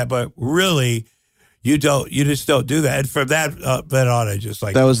to do that, but really, you just don't do that. And from that then on, I just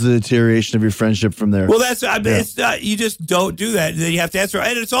like... That was the deterioration of your friendship from there. Well, it's not, you just don't do that. Then you have to answer.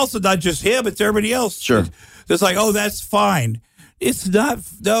 And it's also not just him, it's everybody else. Sure. It's like, oh, that's fine. It's not,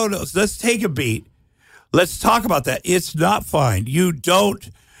 no, let's take a beat. Let's talk about that. It's not fine. You don't,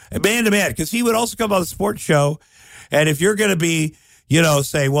 man to man, because he would also come on the sports show. And if you're going to be,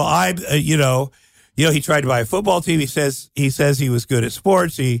 say, well, I'm, he tried to buy a football team. He says he was good at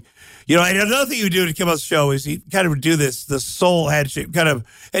sports. And another thing he would do to come on the show is he kind of would do the soul handshake kind of,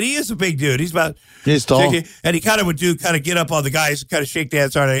 and he is a big dude. He's tall. And he kind of would get up on the guys and kind of shake the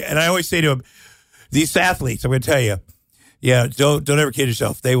hands on it. And I always say to him, these athletes, I'm going to tell you, don't ever kid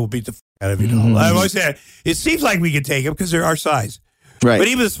yourself. They will beat the out of you. I always say, it seems like we can take them because they're our size. Right. But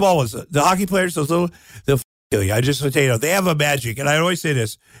even the small ones, the hockey players, those little, they'll kill you. I just want to tell you, they have a magic. And I always say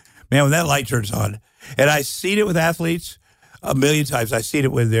this, man, when that light turns on, and I've seen it with athletes a million times. I've seen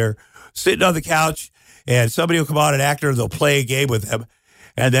it when they're sitting on the couch and somebody will come on, an actor, they'll play a game with them,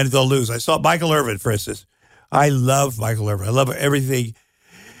 and then they'll lose. I saw Michael Irvin, for instance. I love Michael Irvin. I love everything.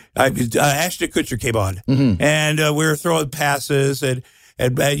 Ashton Kutcher came on, and we were throwing passes, and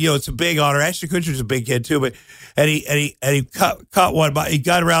it's a big honor. Ashton Kutcher's a big kid too, but and he caught one. He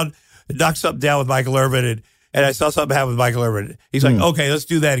got around, knocked something down with Michael Irvin, and I saw something happen with Michael Irvin. He's like, okay, let's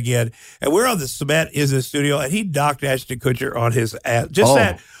do that again. And we're on the cement in the studio, and he knocked Ashton Kutcher on his ass. Just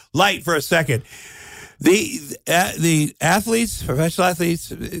that light for a second. The athletes, professional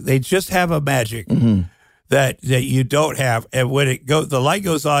athletes, they just have a magic that you don't have. And when the light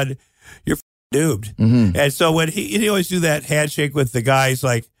goes on, you're doomed. And so when he always do that handshake with the guys,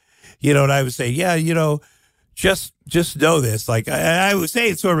 like, you know, and I would say, yeah, you know, just know this. Like I would say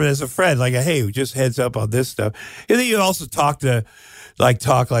it sort of as a friend, like, hey, just heads up on this stuff. And then you also talk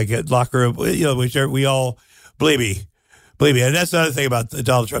like at locker room, you know, which we all believe me. And that's another thing about the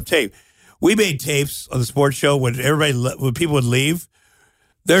Donald Trump tape. We made tapes on the sports show when people would leave.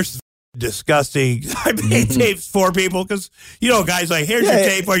 There's disgusting. I made tapes for people because, you know, guys like, here's your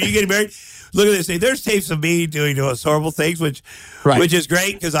tape. Are you getting married? Look at this. There's tapes of me doing those horrible things, which is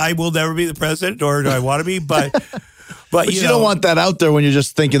great because I will never be the president, nor do I want to be. But you don't want that out there when you're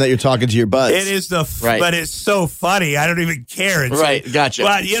just thinking that you're talking to your buds. It is but it's so funny. I don't even care. It's gotcha.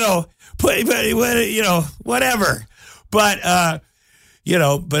 But you know, you know, whatever. But you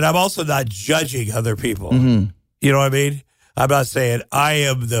know, but I'm also not judging other people. Mm-hmm. You know what I mean? I'm not saying I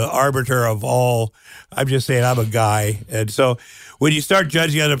am the arbiter of all. I'm just saying I'm a guy. And so when you start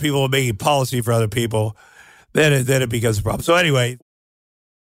judging other people and making policy for other people, then it becomes a problem. So anyway.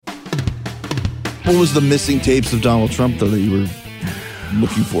 What was the missing tapes of Donald Trump, though, that you were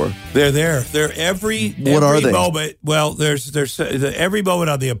looking for? They're there. They're every are they? moment. Well, there's every moment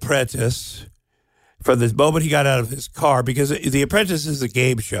on The Apprentice. From the moment he got out of his car, because The Apprentice is a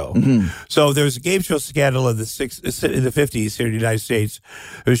game show. Mm-hmm. So there was a game show scandal in the 50s here in the United States.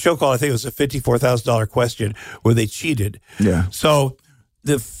 There was a show called, I think it was a $54,000 question, where they cheated. Yeah. So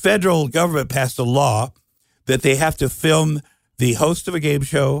the federal government passed a law that they have to film the host of a game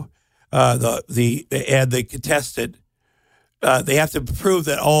show, and the contestant. They have to prove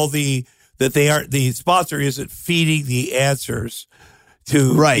that the sponsor isn't feeding the answers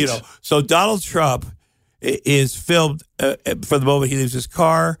to, you know. So Donald Trump is filmed from the moment he leaves his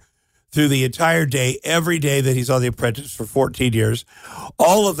car through the entire day, every day that he's on The Apprentice for 14 years.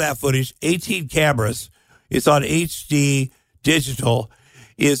 All of that footage, 18 cameras, it's on HD digital,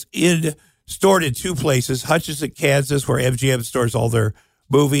 is stored in two places: Hutchinson, Kansas, where MGM stores all their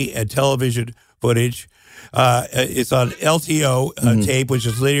movie and television footage. It's on LTO tape, which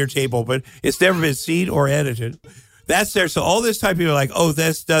is linear tape open. It's never been seen or edited. That's there. So all this time people are like, oh,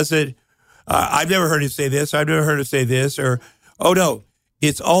 this doesn't, I've never heard him say this. I've never heard him say this. Or, oh, no,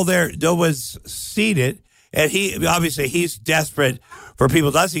 it's all there. No one's seen it. And he's desperate for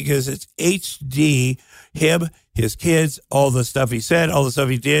people to see because it's HD, him, his kids, all the stuff he said, all the stuff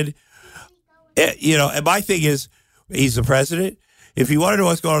he did. You know, and my thing is, he's the president. If you want to know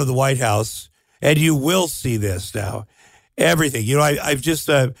what's going on in the White House, and you will see this now, everything. You know, I've just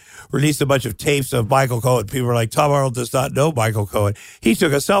released a bunch of tapes of Michael Cohen. People are like, Tom Arnold does not know Michael Cohen. He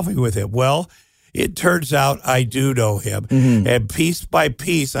took a selfie with him. Well, it turns out I do know him. Mm-hmm. And piece by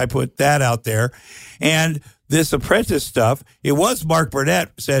piece, I put that out there. And this Apprentice stuff, it was Mark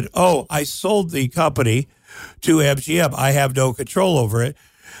Burnett said, oh, I sold the company to MGM. I have no control over it,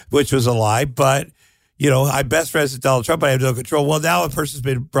 which was a lie. But, you know, I'm best friends with Donald Trump. I have no control. Well, now a person's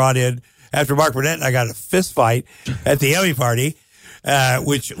been brought in after Mark Burnett and I got a fist fight at the Emmy party,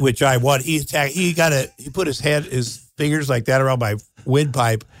 which I won. He put his fingers like that around my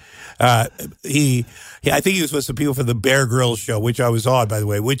windpipe. I think he was with some people from the Bear Grylls show, which I was on, by the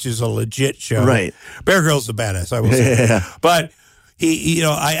way, which is a legit show. Right. Bear Grylls is a badass, I will say. Yeah. But he, you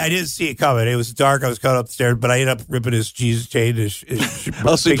know, I didn't see it coming. It was dark. I was caught upstairs, but I ended up ripping his Jesus chain.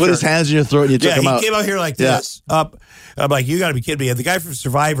 So he put his hands in your throat and you took him out. He came out here like this, up. I'm like, you got to be kidding me. And the guy from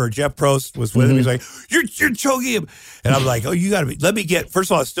Survivor, Jeff Probst, was with him. He's like, you're choking him. And I'm like, oh, you got to be. Let me get. First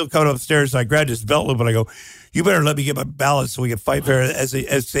of all, I was still coming upstairs. And I grabbed his belt loop and I go, you better let me get my balance so we can fight fair. As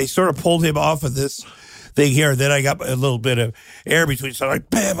they sort of pulled him off of this thing here, and then I got a little bit of air between. So I'm like,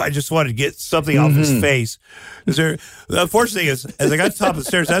 bam! I just wanted to get something off his face. The unfortunate thing is, as I got to the top of the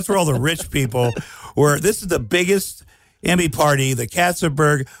stairs, that's where all the rich people were. This is the biggest Emmy party, the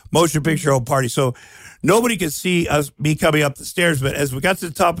Katzenberg Motion Picture Home Party. So nobody could see me coming up the stairs. But as we got to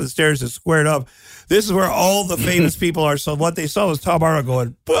the top of the stairs and squared up, this is where all the famous people are. So what they saw was Tom Arnold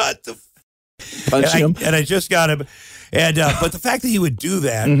going, "What the." And I just got him. And but the fact that he would do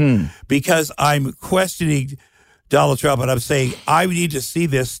that, because I'm questioning Donald Trump and I'm saying, I need to see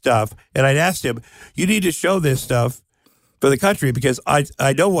this stuff. And I'd asked him, you need to show this stuff for the country because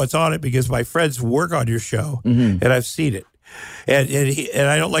I know what's on it because my friends work on your show and I've seen it. And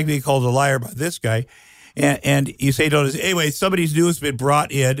I don't like being called a liar by this guy. And you say, don't. Anyway, somebody's new has been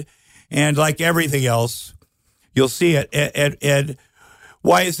brought in. And like everything else, you'll see it. And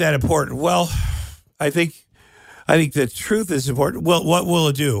why is that important? Well, I think the truth is important. Well, what will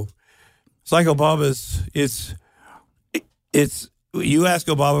it do? It's like Obama's. You ask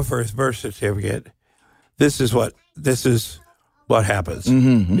Obama for his birth certificate. This is what what happens.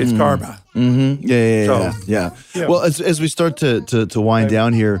 It's karma. Yeah. Well, as we start to wind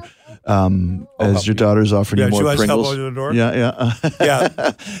down here, as your daughter's offering you more Pringles. Help the door? Yeah.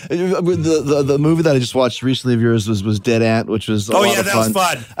 The movie that I just watched recently of yours was Dead Ant, which was a lot of fun. That was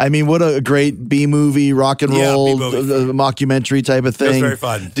fun. I mean, what a great B movie, rock and roll, mockumentary type of thing. It was very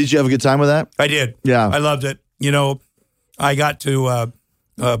fun. Did you have a good time with that? I did. Yeah, I loved it. You know, I got to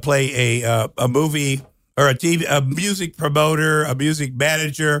play a movie or a music promoter, a music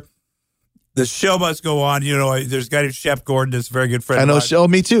manager. The show must go on. You know, there's a guy named Shep Gordon that's a very good friend I know. of mine. Oh,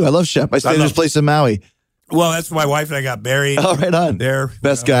 me too. I love Shep. I stayed at his place in Maui. Well, that's where my wife and I got married. Oh, right on. There.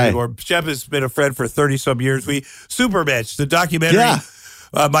 Best guy. Shep has been a friend for 30-some years. Super Mitch, the documentary. Yeah.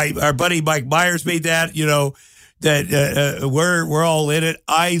 Our buddy Mike Myers made that, you know, that we're all in it.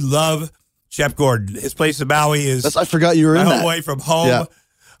 I love Shep Gordon. His place in Maui is... I forgot you were in that. Away from home.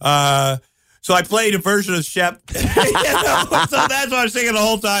 Yeah. So I played a version of Shep. So that's what I was thinking the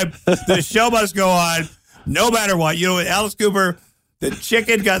whole time. The show must go on, no matter what. You know, Alice Cooper, the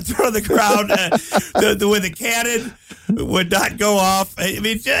chicken got thrown on the ground with the cannon would not go off. I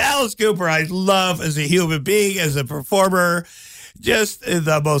mean, Alice Cooper, I love as a human being, as a performer. Just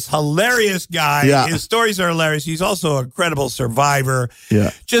the most hilarious guy. Yeah. His stories are hilarious. He's also an incredible survivor. Yeah.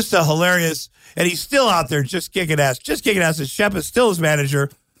 Just a hilarious, and he's still out there just kicking ass. And Shep is still his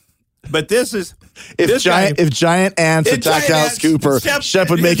manager. But this is if giant ants attacked Alice Cooper,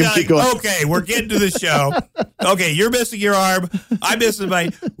 Shep would make him keep going. Okay, we're getting to the show. Okay, you're missing your arm. I'm missing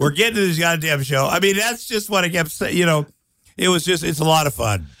we're getting to this goddamn show. I mean, that's just what I kept saying. You know, it's a lot of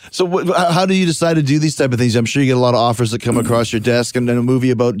fun. So how do you decide to do these type of things? I'm sure you get a lot of offers that come across your desk, and then a movie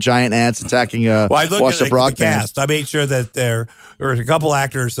about giant ants attacking a washed-up rock band. Cast. I made sure that there were a couple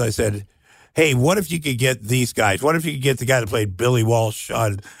actors. I said, hey, what if you could get these guys? What if you could get the guy that played Billy Walsh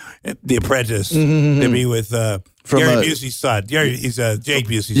on The Apprentice to be with Gary Busey's son? He's Jake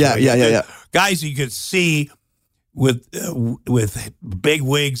Busey's son. Yeah. Guys you could see with big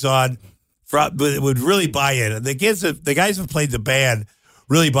wigs on, would really buy in. And the guys who played the band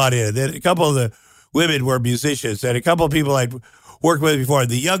really bought in. Then a couple of the women were musicians, and a couple of people I'd worked with before.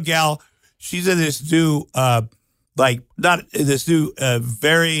 The young gal, she's in this new,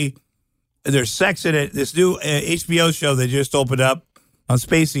 there's sex in it. This new HBO show that just opened up on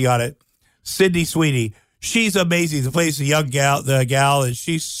Spacey on it. Sydney Sweeney. She's amazing. The plays the young gal, and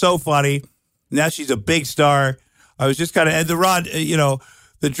she's so funny. Now she's a big star. I was just kind of, and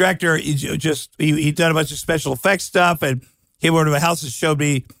the director, he done a bunch of special effects stuff and came over to my house and showed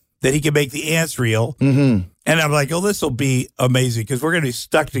me that he could make the ants real. Mm-hmm. And I'm like, oh, this will be amazing because we're going to be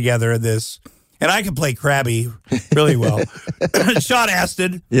stuck together in this. And I can play Krabby really well. Sean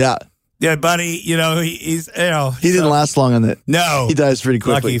Astin. Yeah. Yeah, buddy, he's, He didn't last long on it. No. He dies pretty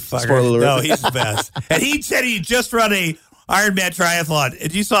quickly. Lucky fucker. Spoiler alert. No, he's the best. And he said he just run a Ironman triathlon.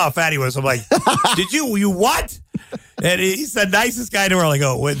 And you saw how fat he was. I'm like, did you what? And he's the nicest guy in the world. I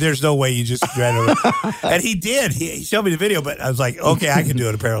go, well, there's no way you just ran over. And he did. He showed me the video, but I was like, okay, I can do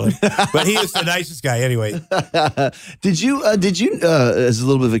it apparently. But he was the nicest guy anyway. Did you, as a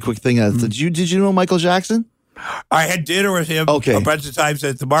little bit of a quick thing, did you know Michael Jackson? I had dinner with him a bunch of times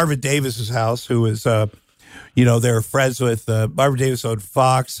at the Marvin Davis's house, who was, they were friends with Marvin Davis owned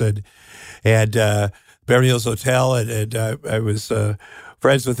Fox and Beverly Hills Hotel, and I was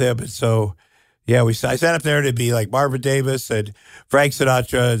friends with him. And so, yeah, I sat up there to be like Marvin Davis and Frank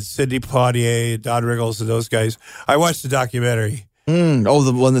Sinatra and Sidney Poitier and Don Rickles and those guys. I watched the documentary.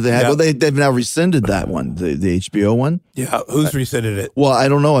 The one that they had. Yeah. Well, they've now rescinded that one, the HBO one. Yeah, who's rescinded it? Well, I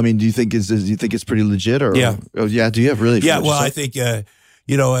don't know. I mean, do you think it's pretty legit? Or yeah, do you have really? Yeah, well, I think I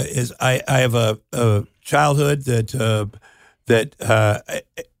have a childhood that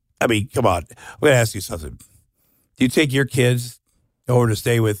I mean, come on. I'm going to ask you something. Do you take your kids over to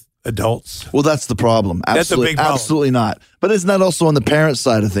stay with adults? Well, that's the problem. That's a big problem. Absolutely not. But isn't that also on the parent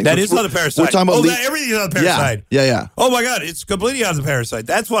side of things? That is on the parent side. We're talking about everything's on the parent side. Yeah. Oh, my God. It's completely on the parent side.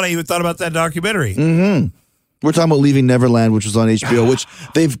 That's what I even thought about that documentary. Mm-hmm. We're talking about Leaving Neverland, which was on HBO, which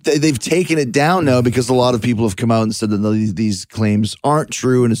they've taken it down now because a lot of people have come out and said that these claims aren't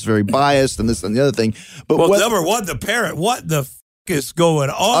true and it's very biased and this and the other thing. But number one, the parent, what the is going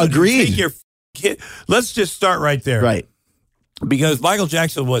on? Agreed. Take your kid. Let's just start right there. Right. Because Michael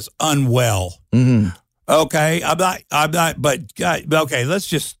Jackson was unwell. Mm-hmm. Okay. I'm not, but God, okay, let's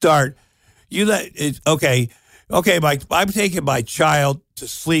just start. Okay, Mike, I'm taking my child to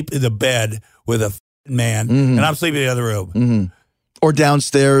sleep in the bed with a man, and I'm sleeping in the other room. Mm-hmm. Or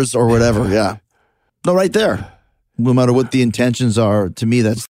downstairs or whatever. Yeah. No, right there. No matter what the intentions are, to me,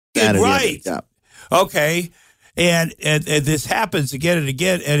 that's right. Yeah. Okay. And this happens again and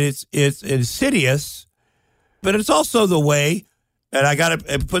again, and it's insidious, but it's also the way and I got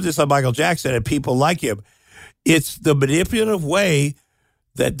to put this on Michael Jackson and people like him. It's the manipulative way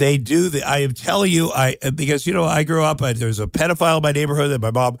that they do that. I am telling you, because I grew up. There's a pedophile in my neighborhood that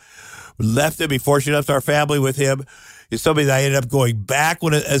my mom left him before she left our family with him. It's something that I ended up going back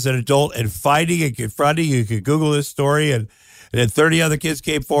as an adult and finding and confronting. You can Google this story, and then 30 other kids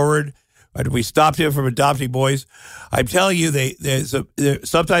came forward. We stopped him from adopting boys. I'm telling you,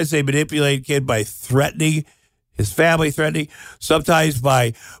 sometimes they manipulate a kid by threatening his family, sometimes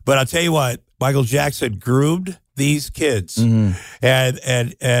but I'll tell you what, Michael Jackson groomed these kids, and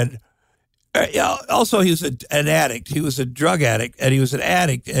also he was an addict. He was a drug addict, and he was an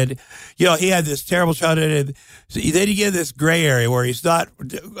addict, and he had this terrible childhood. And then you get this gray area where he's not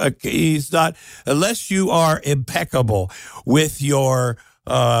unless you are impeccable with your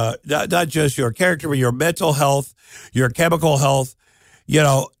not just your character, but your mental health, your chemical health,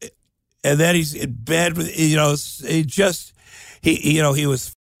 and then he's in bed with he was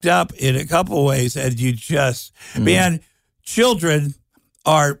f***ed up in a couple of ways, and you just man, children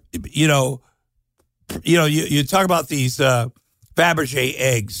are you talk about these Fabergé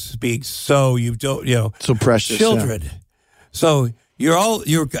eggs being so so precious children. Yeah. So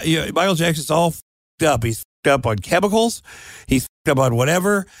Michael Jackson's all f***ed up. He's f***ed up on chemicals. He's f***ed up on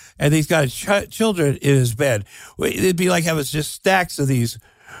whatever, and he's got children in his bed. It'd be like having just stacks of these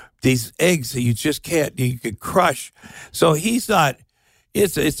eggs that you could crush. So he's not.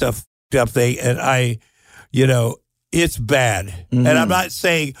 It's a f***ed up thing, and it's bad. And I'm not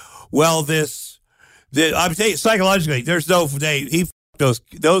saying, well, I'm saying psychologically, there's no he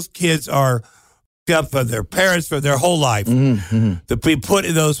those kids are up for their parents for their whole life to be put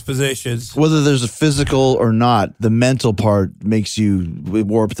in those positions. Whether there's a physical or not, the mental part makes you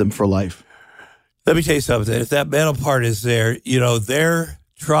warp them for life. Let me tell you something. If that mental part is there, their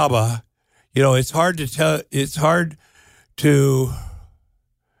trauma, it's hard to tell. It's hard to.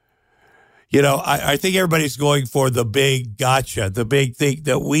 I think everybody's going for the big gotcha, the big thing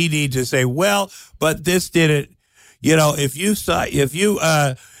that we need to say, well, but this didn't, if you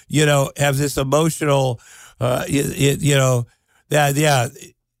have this emotional, to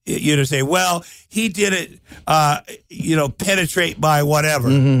say, well, he didn't, penetrate my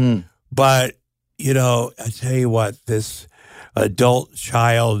whatever. But, I tell you what, this adult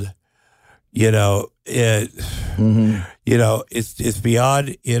child, it's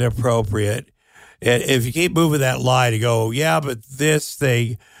beyond inappropriate. And if you keep moving that line and go, yeah, but this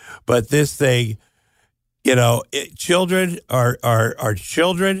thing, children are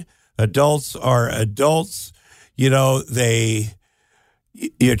children, adults are adults. Your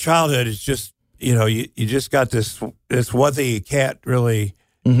childhood is just, you just got this one thing you can't really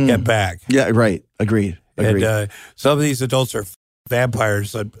get back. Yeah, right. Agreed. And some of these adults are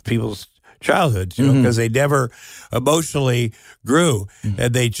vampires on people's childhood, because they never emotionally grew,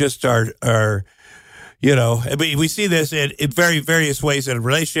 and they just are. I mean, we see this in very various ways in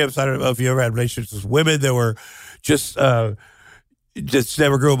relationships. I don't know if you ever had relationships with women that were just never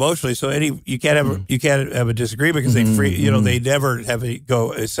grew emotionally. So you can't have a disagreement because they never have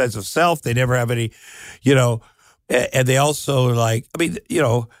a sense of self. They never have any, and they also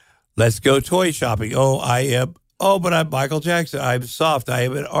let's go toy shopping. But I'm Michael Jackson. I'm soft. I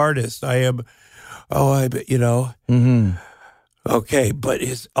am an artist. Okay, but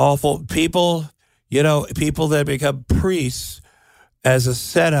it's awful. People that become priests as a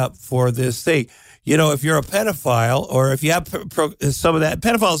setup for this thing. If you're a pedophile, or if you have some of that,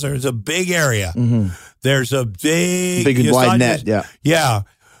 pedophiles is a big area. There's a big and wide net. Yeah.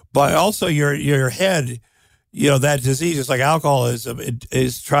 But also your head, that disease is like alcoholism. It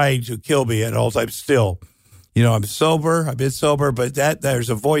is trying to kill me at all times still. I'm sober. I've been sober, but there's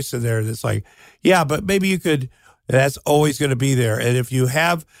a voice in there that's like, yeah, but maybe you could. That's always going to be there. And if you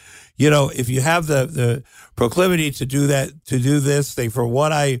have, the proclivity to do that, to do this thing, for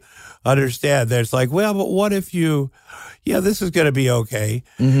what I understand, there's like, well, but what if this is going to be okay.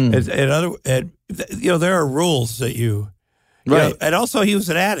 And there are rules that right. And also he was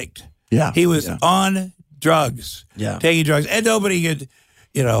an addict. Yeah. He was on drugs. Yeah. Taking drugs, and nobody could,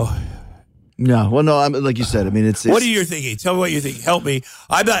 No, well, no. Like you said, I mean, it's. What are you thinking? Tell me what you think. Help me.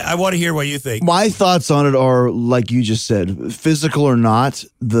 I want to hear what you think. My thoughts on it are, like you just said, physical or not,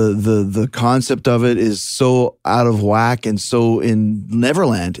 the concept of it is so out of whack and so in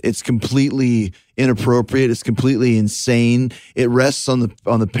Neverland. It's completely inappropriate. It's completely insane. It rests on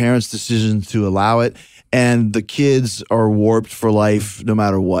the parents' decision to allow it, and the kids are warped for life, no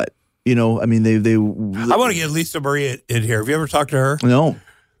matter what. I mean, they. I want to get Lisa Marie in here. Have you ever talked to her? No.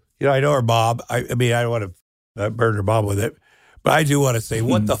 I know her mom. I mean, I don't want to burn her mom with it, but I do want to say,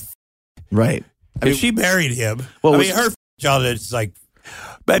 what the right? I mean, she married him. Well, her childhood. It's like,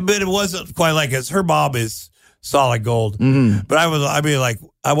 but it wasn't quite like us. Her mom is solid gold. But I mean, like,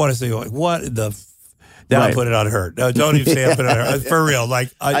 I want to say, like, what in the now I put it on her. No, don't even say I put it on her. For real. Like,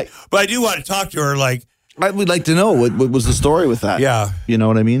 but I do want to talk to her. Like, I would like to know what was the story with that. Yeah. You know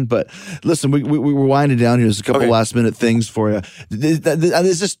what I mean? But listen, we were winding down here. There's a couple last minute things for you. Is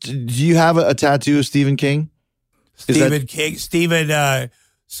this, do you have a tattoo of Stephen King? Stephen King? Stephen. No,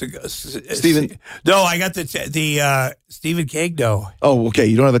 I got the Stephen King. No. Oh, okay.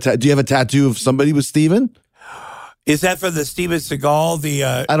 You don't have a tattoo. Do you have a tattoo of somebody with Stephen? Is that for the Steven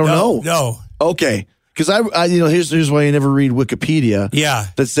Seagal? I don't know. No. Okay. Because I here's why you never read Wikipedia. Yeah.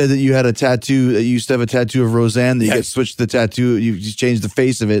 That said that you had a tattoo, that you used to have a tattoo of Roseanne, that you get switched the tattoo, you just changed the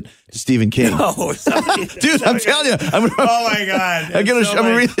face of it to Stephen King. No, dude, I'm telling you. Oh my God. I'm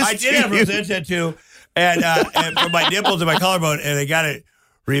gonna read this. I did have Roseanne tattoo, and from my nipple to my collarbone, and I got it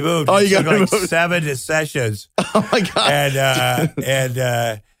removed. Oh, you got it like removed? 7 sessions. Oh my God.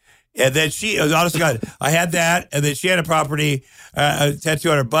 And then she, honest to God, I had that, and then she had a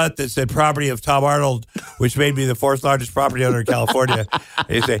tattoo on her butt that said "property of Tom Arnold," which made me the 4th largest property owner in California.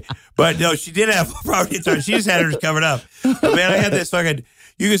 They say, but no, she did have property of Tom. She just had hers covered up. But man, I had this fucking.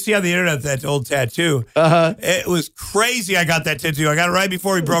 You can see on the internet that old tattoo. It was crazy. I got that tattoo. I got it right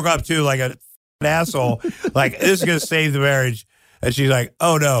before we broke up too, like an asshole. Like, this is gonna save the marriage. And she's like,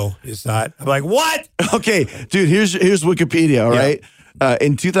 "Oh no, it's not." I'm like, "What?" Okay, dude. Here's Wikipedia. All right.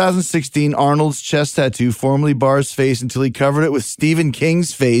 In 2016, Arnold's chest tattoo, formerly Barr's face until he covered it with Stephen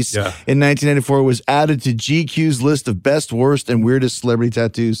King's face in 1994, was added to GQ's list of best, worst, and weirdest celebrity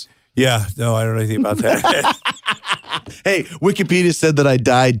tattoos. Yeah, no, I don't know anything about that. Hey, Wikipedia said that I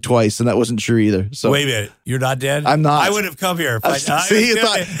died twice, and that wasn't true either. So wait a minute, you're not dead? I'm not. I would have come here. See, you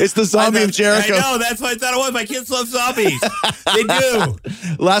thought it's the zombie of Jericho. I know, that's what I thought it was. My kids love zombies. They do.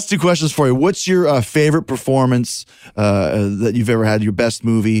 Last 2 questions for you. What's your favorite performance that you've ever had, your best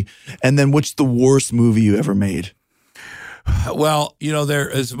movie? And then what's the worst movie you ever made? Well, there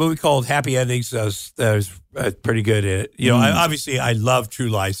is a movie called Happy Endings that was pretty good in it. I love True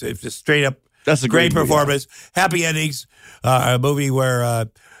Lies. It's just straight up. That's a great performance. Movie, yeah. Happy Endings, a movie where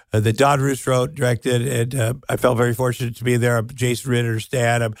that Don Roos wrote, directed, and I felt very fortunate to be there. I'm Jason Ritter's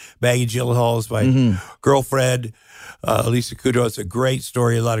dad. I'm Maggie Gyllenhaal is my girlfriend. Lisa Kudrow. It's a great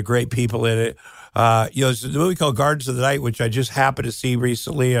story. A lot of great people in it. There's a movie called Gardens of the Night, which I just happened to see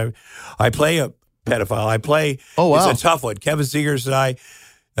recently. I play a pedophile. Oh, wow. It's a tough one. Kevin Zegers and I,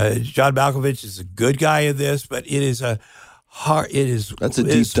 John Malkovich is a good guy in this, but it is a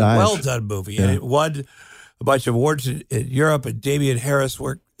deep dive. Well done movie. Yeah. And it won a bunch of awards in Europe, and Damian Harris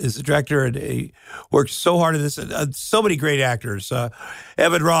is the director, and he worked so hard in this. And so many great actors.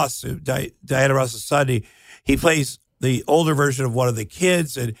 Evan Ross, Diana Ross's son, he plays the older version of one of the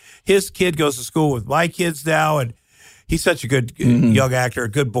kids, and his kid goes to school with my kids now, and he's such a good young actor, a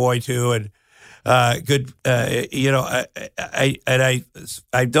good boy too, and good. I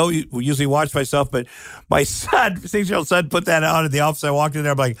don't usually watch myself, but my son, 6-year-old son, put that on in the office. I walked in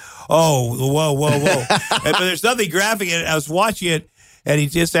there, I'm like, oh, whoa, but there's nothing graphic in it. I was watching it, and he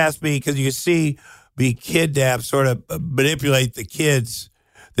just asked me, because you can see me kidnap, sort of manipulate the kids,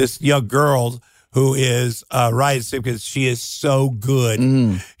 this young girl who is Ryan Simpkins. She is so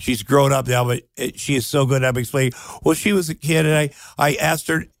good. She's grown up now, but she is so good. I'm explaining, well, she was a kid, and I asked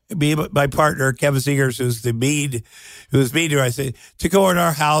her, my partner, Kevin Zegers, who was mean to her, I said, to go in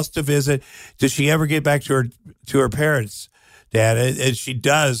our house to visit. Does she ever get back to her parents, Dad? And she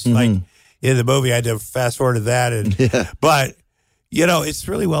does. Like in the movie, I had to fast forward to that. But, it's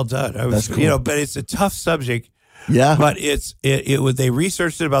really well done. That's cool. But it's a tough subject. Yeah. But they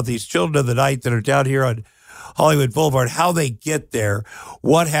researched it about these children of the night that are down here on Hollywood Boulevard, how they get there,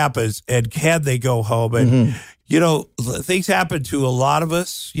 what happens, and can they go home? And, things happen to a lot of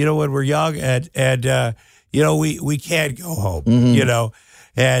us, when we're young, and we can't go home,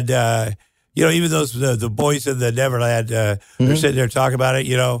 and, even those, the boys in the Neverland, they're sitting there talking about it,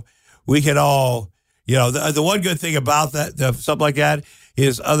 we can all, the one good thing about that, something like that,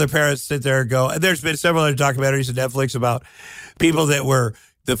 is other parents sit there and go, and there's been several other documentaries on Netflix about people that were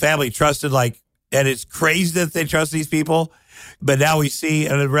the family trusted, and it's crazy that they trust these people, but now we see,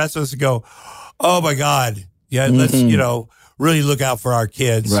 and the rest of us go, oh my God, let's, really look out for our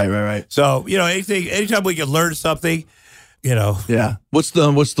kids. Right. So, anytime we can learn something, Yeah. What's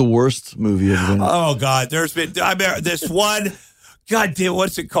the worst movie you've been in? Oh God, there's been, this one, God damn,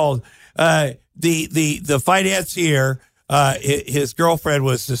 what's it called? The financier, his girlfriend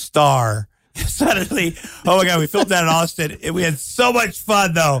was the star. Suddenly, oh my God, we filmed that in Austin, and we had so much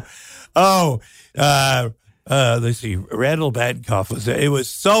fun though. Let's see, Randall Batinkoff it was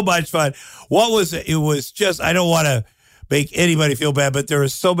so much fun. What was it? It was just, I don't want to make anybody feel bad, but there were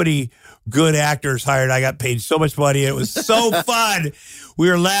so many good actors hired. I got paid so much money. It was so fun. We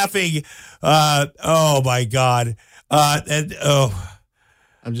were laughing. Oh my God. I'm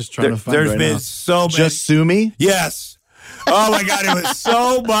just trying to find There's right been now. so many. Just Sue Me? Yes. Oh my God, it was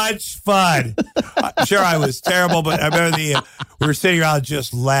so much fun. I'm sure I was terrible, but I remember we were sitting around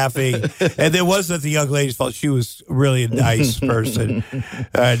just laughing. And it wasn't the young lady's fault. She was really a nice person.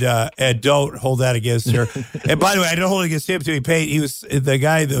 And don't hold that against her. And by the way, I don't hold it against him too. He was the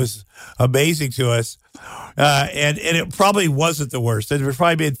guy that was amazing to us. And it probably wasn't the worst. There's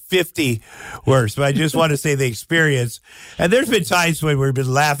probably been 50 worse, but I just want to say the experience. And there's been times when we've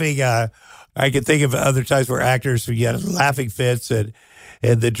been laughing. I can think of other times where actors would get laughing fits and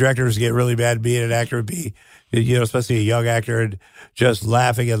the directors get really mad at me, and an actor would be, especially a young actor, and just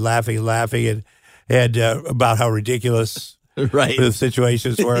laughing and laughing and laughing and about how ridiculous the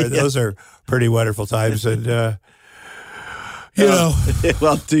situations were. Yeah. Those are pretty wonderful times. And,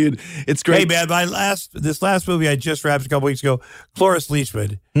 well, dude, it's great. Hey, man, this last movie I just wrapped a couple weeks ago, Cloris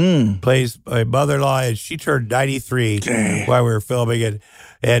Leachman plays my mother-in-law, and she turned 93 while we were filming it.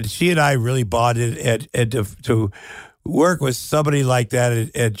 And she and I really bonded, and to work with somebody like that,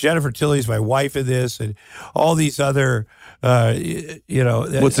 and Jennifer Tilly's my wife in this, and all these other,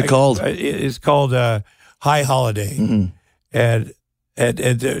 What's it called? It's called High Holiday. And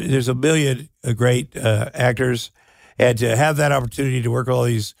there's a million great actors. And to have that opportunity to work with all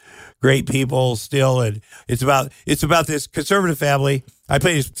these great people still, and it's about this conservative family. I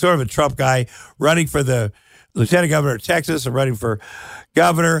play sort of a Trump guy running for the lieutenant governor of Texas. I'm running for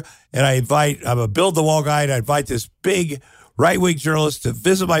governor, and I'm a Build the Wall guy, and I invite this big right-wing journalist to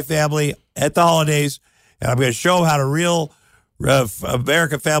visit my family at the holidays, and I'm going to show him how the real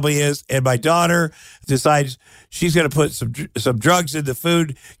American family is. And my daughter decides she's going to put some drugs in the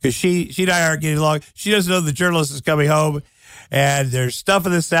food because she and I aren't getting along. She doesn't know the journalist is coming home, and there's stuff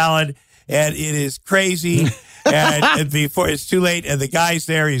in the salad, and it is crazy. and before it's too late, and the guy's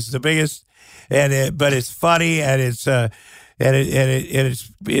there, he's the biggest, but it's funny, and it's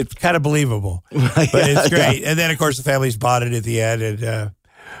it's kind of believable, but it's great. And then of course the family's bonded at the end,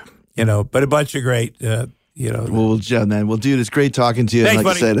 and but a bunch of great. Well, Jeff, man. Well, dude, it's great talking to you. Thanks, and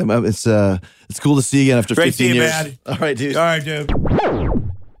like buddy. I said, it's cool to see you again after great 15 years. Man. All right, dude. All right, dude.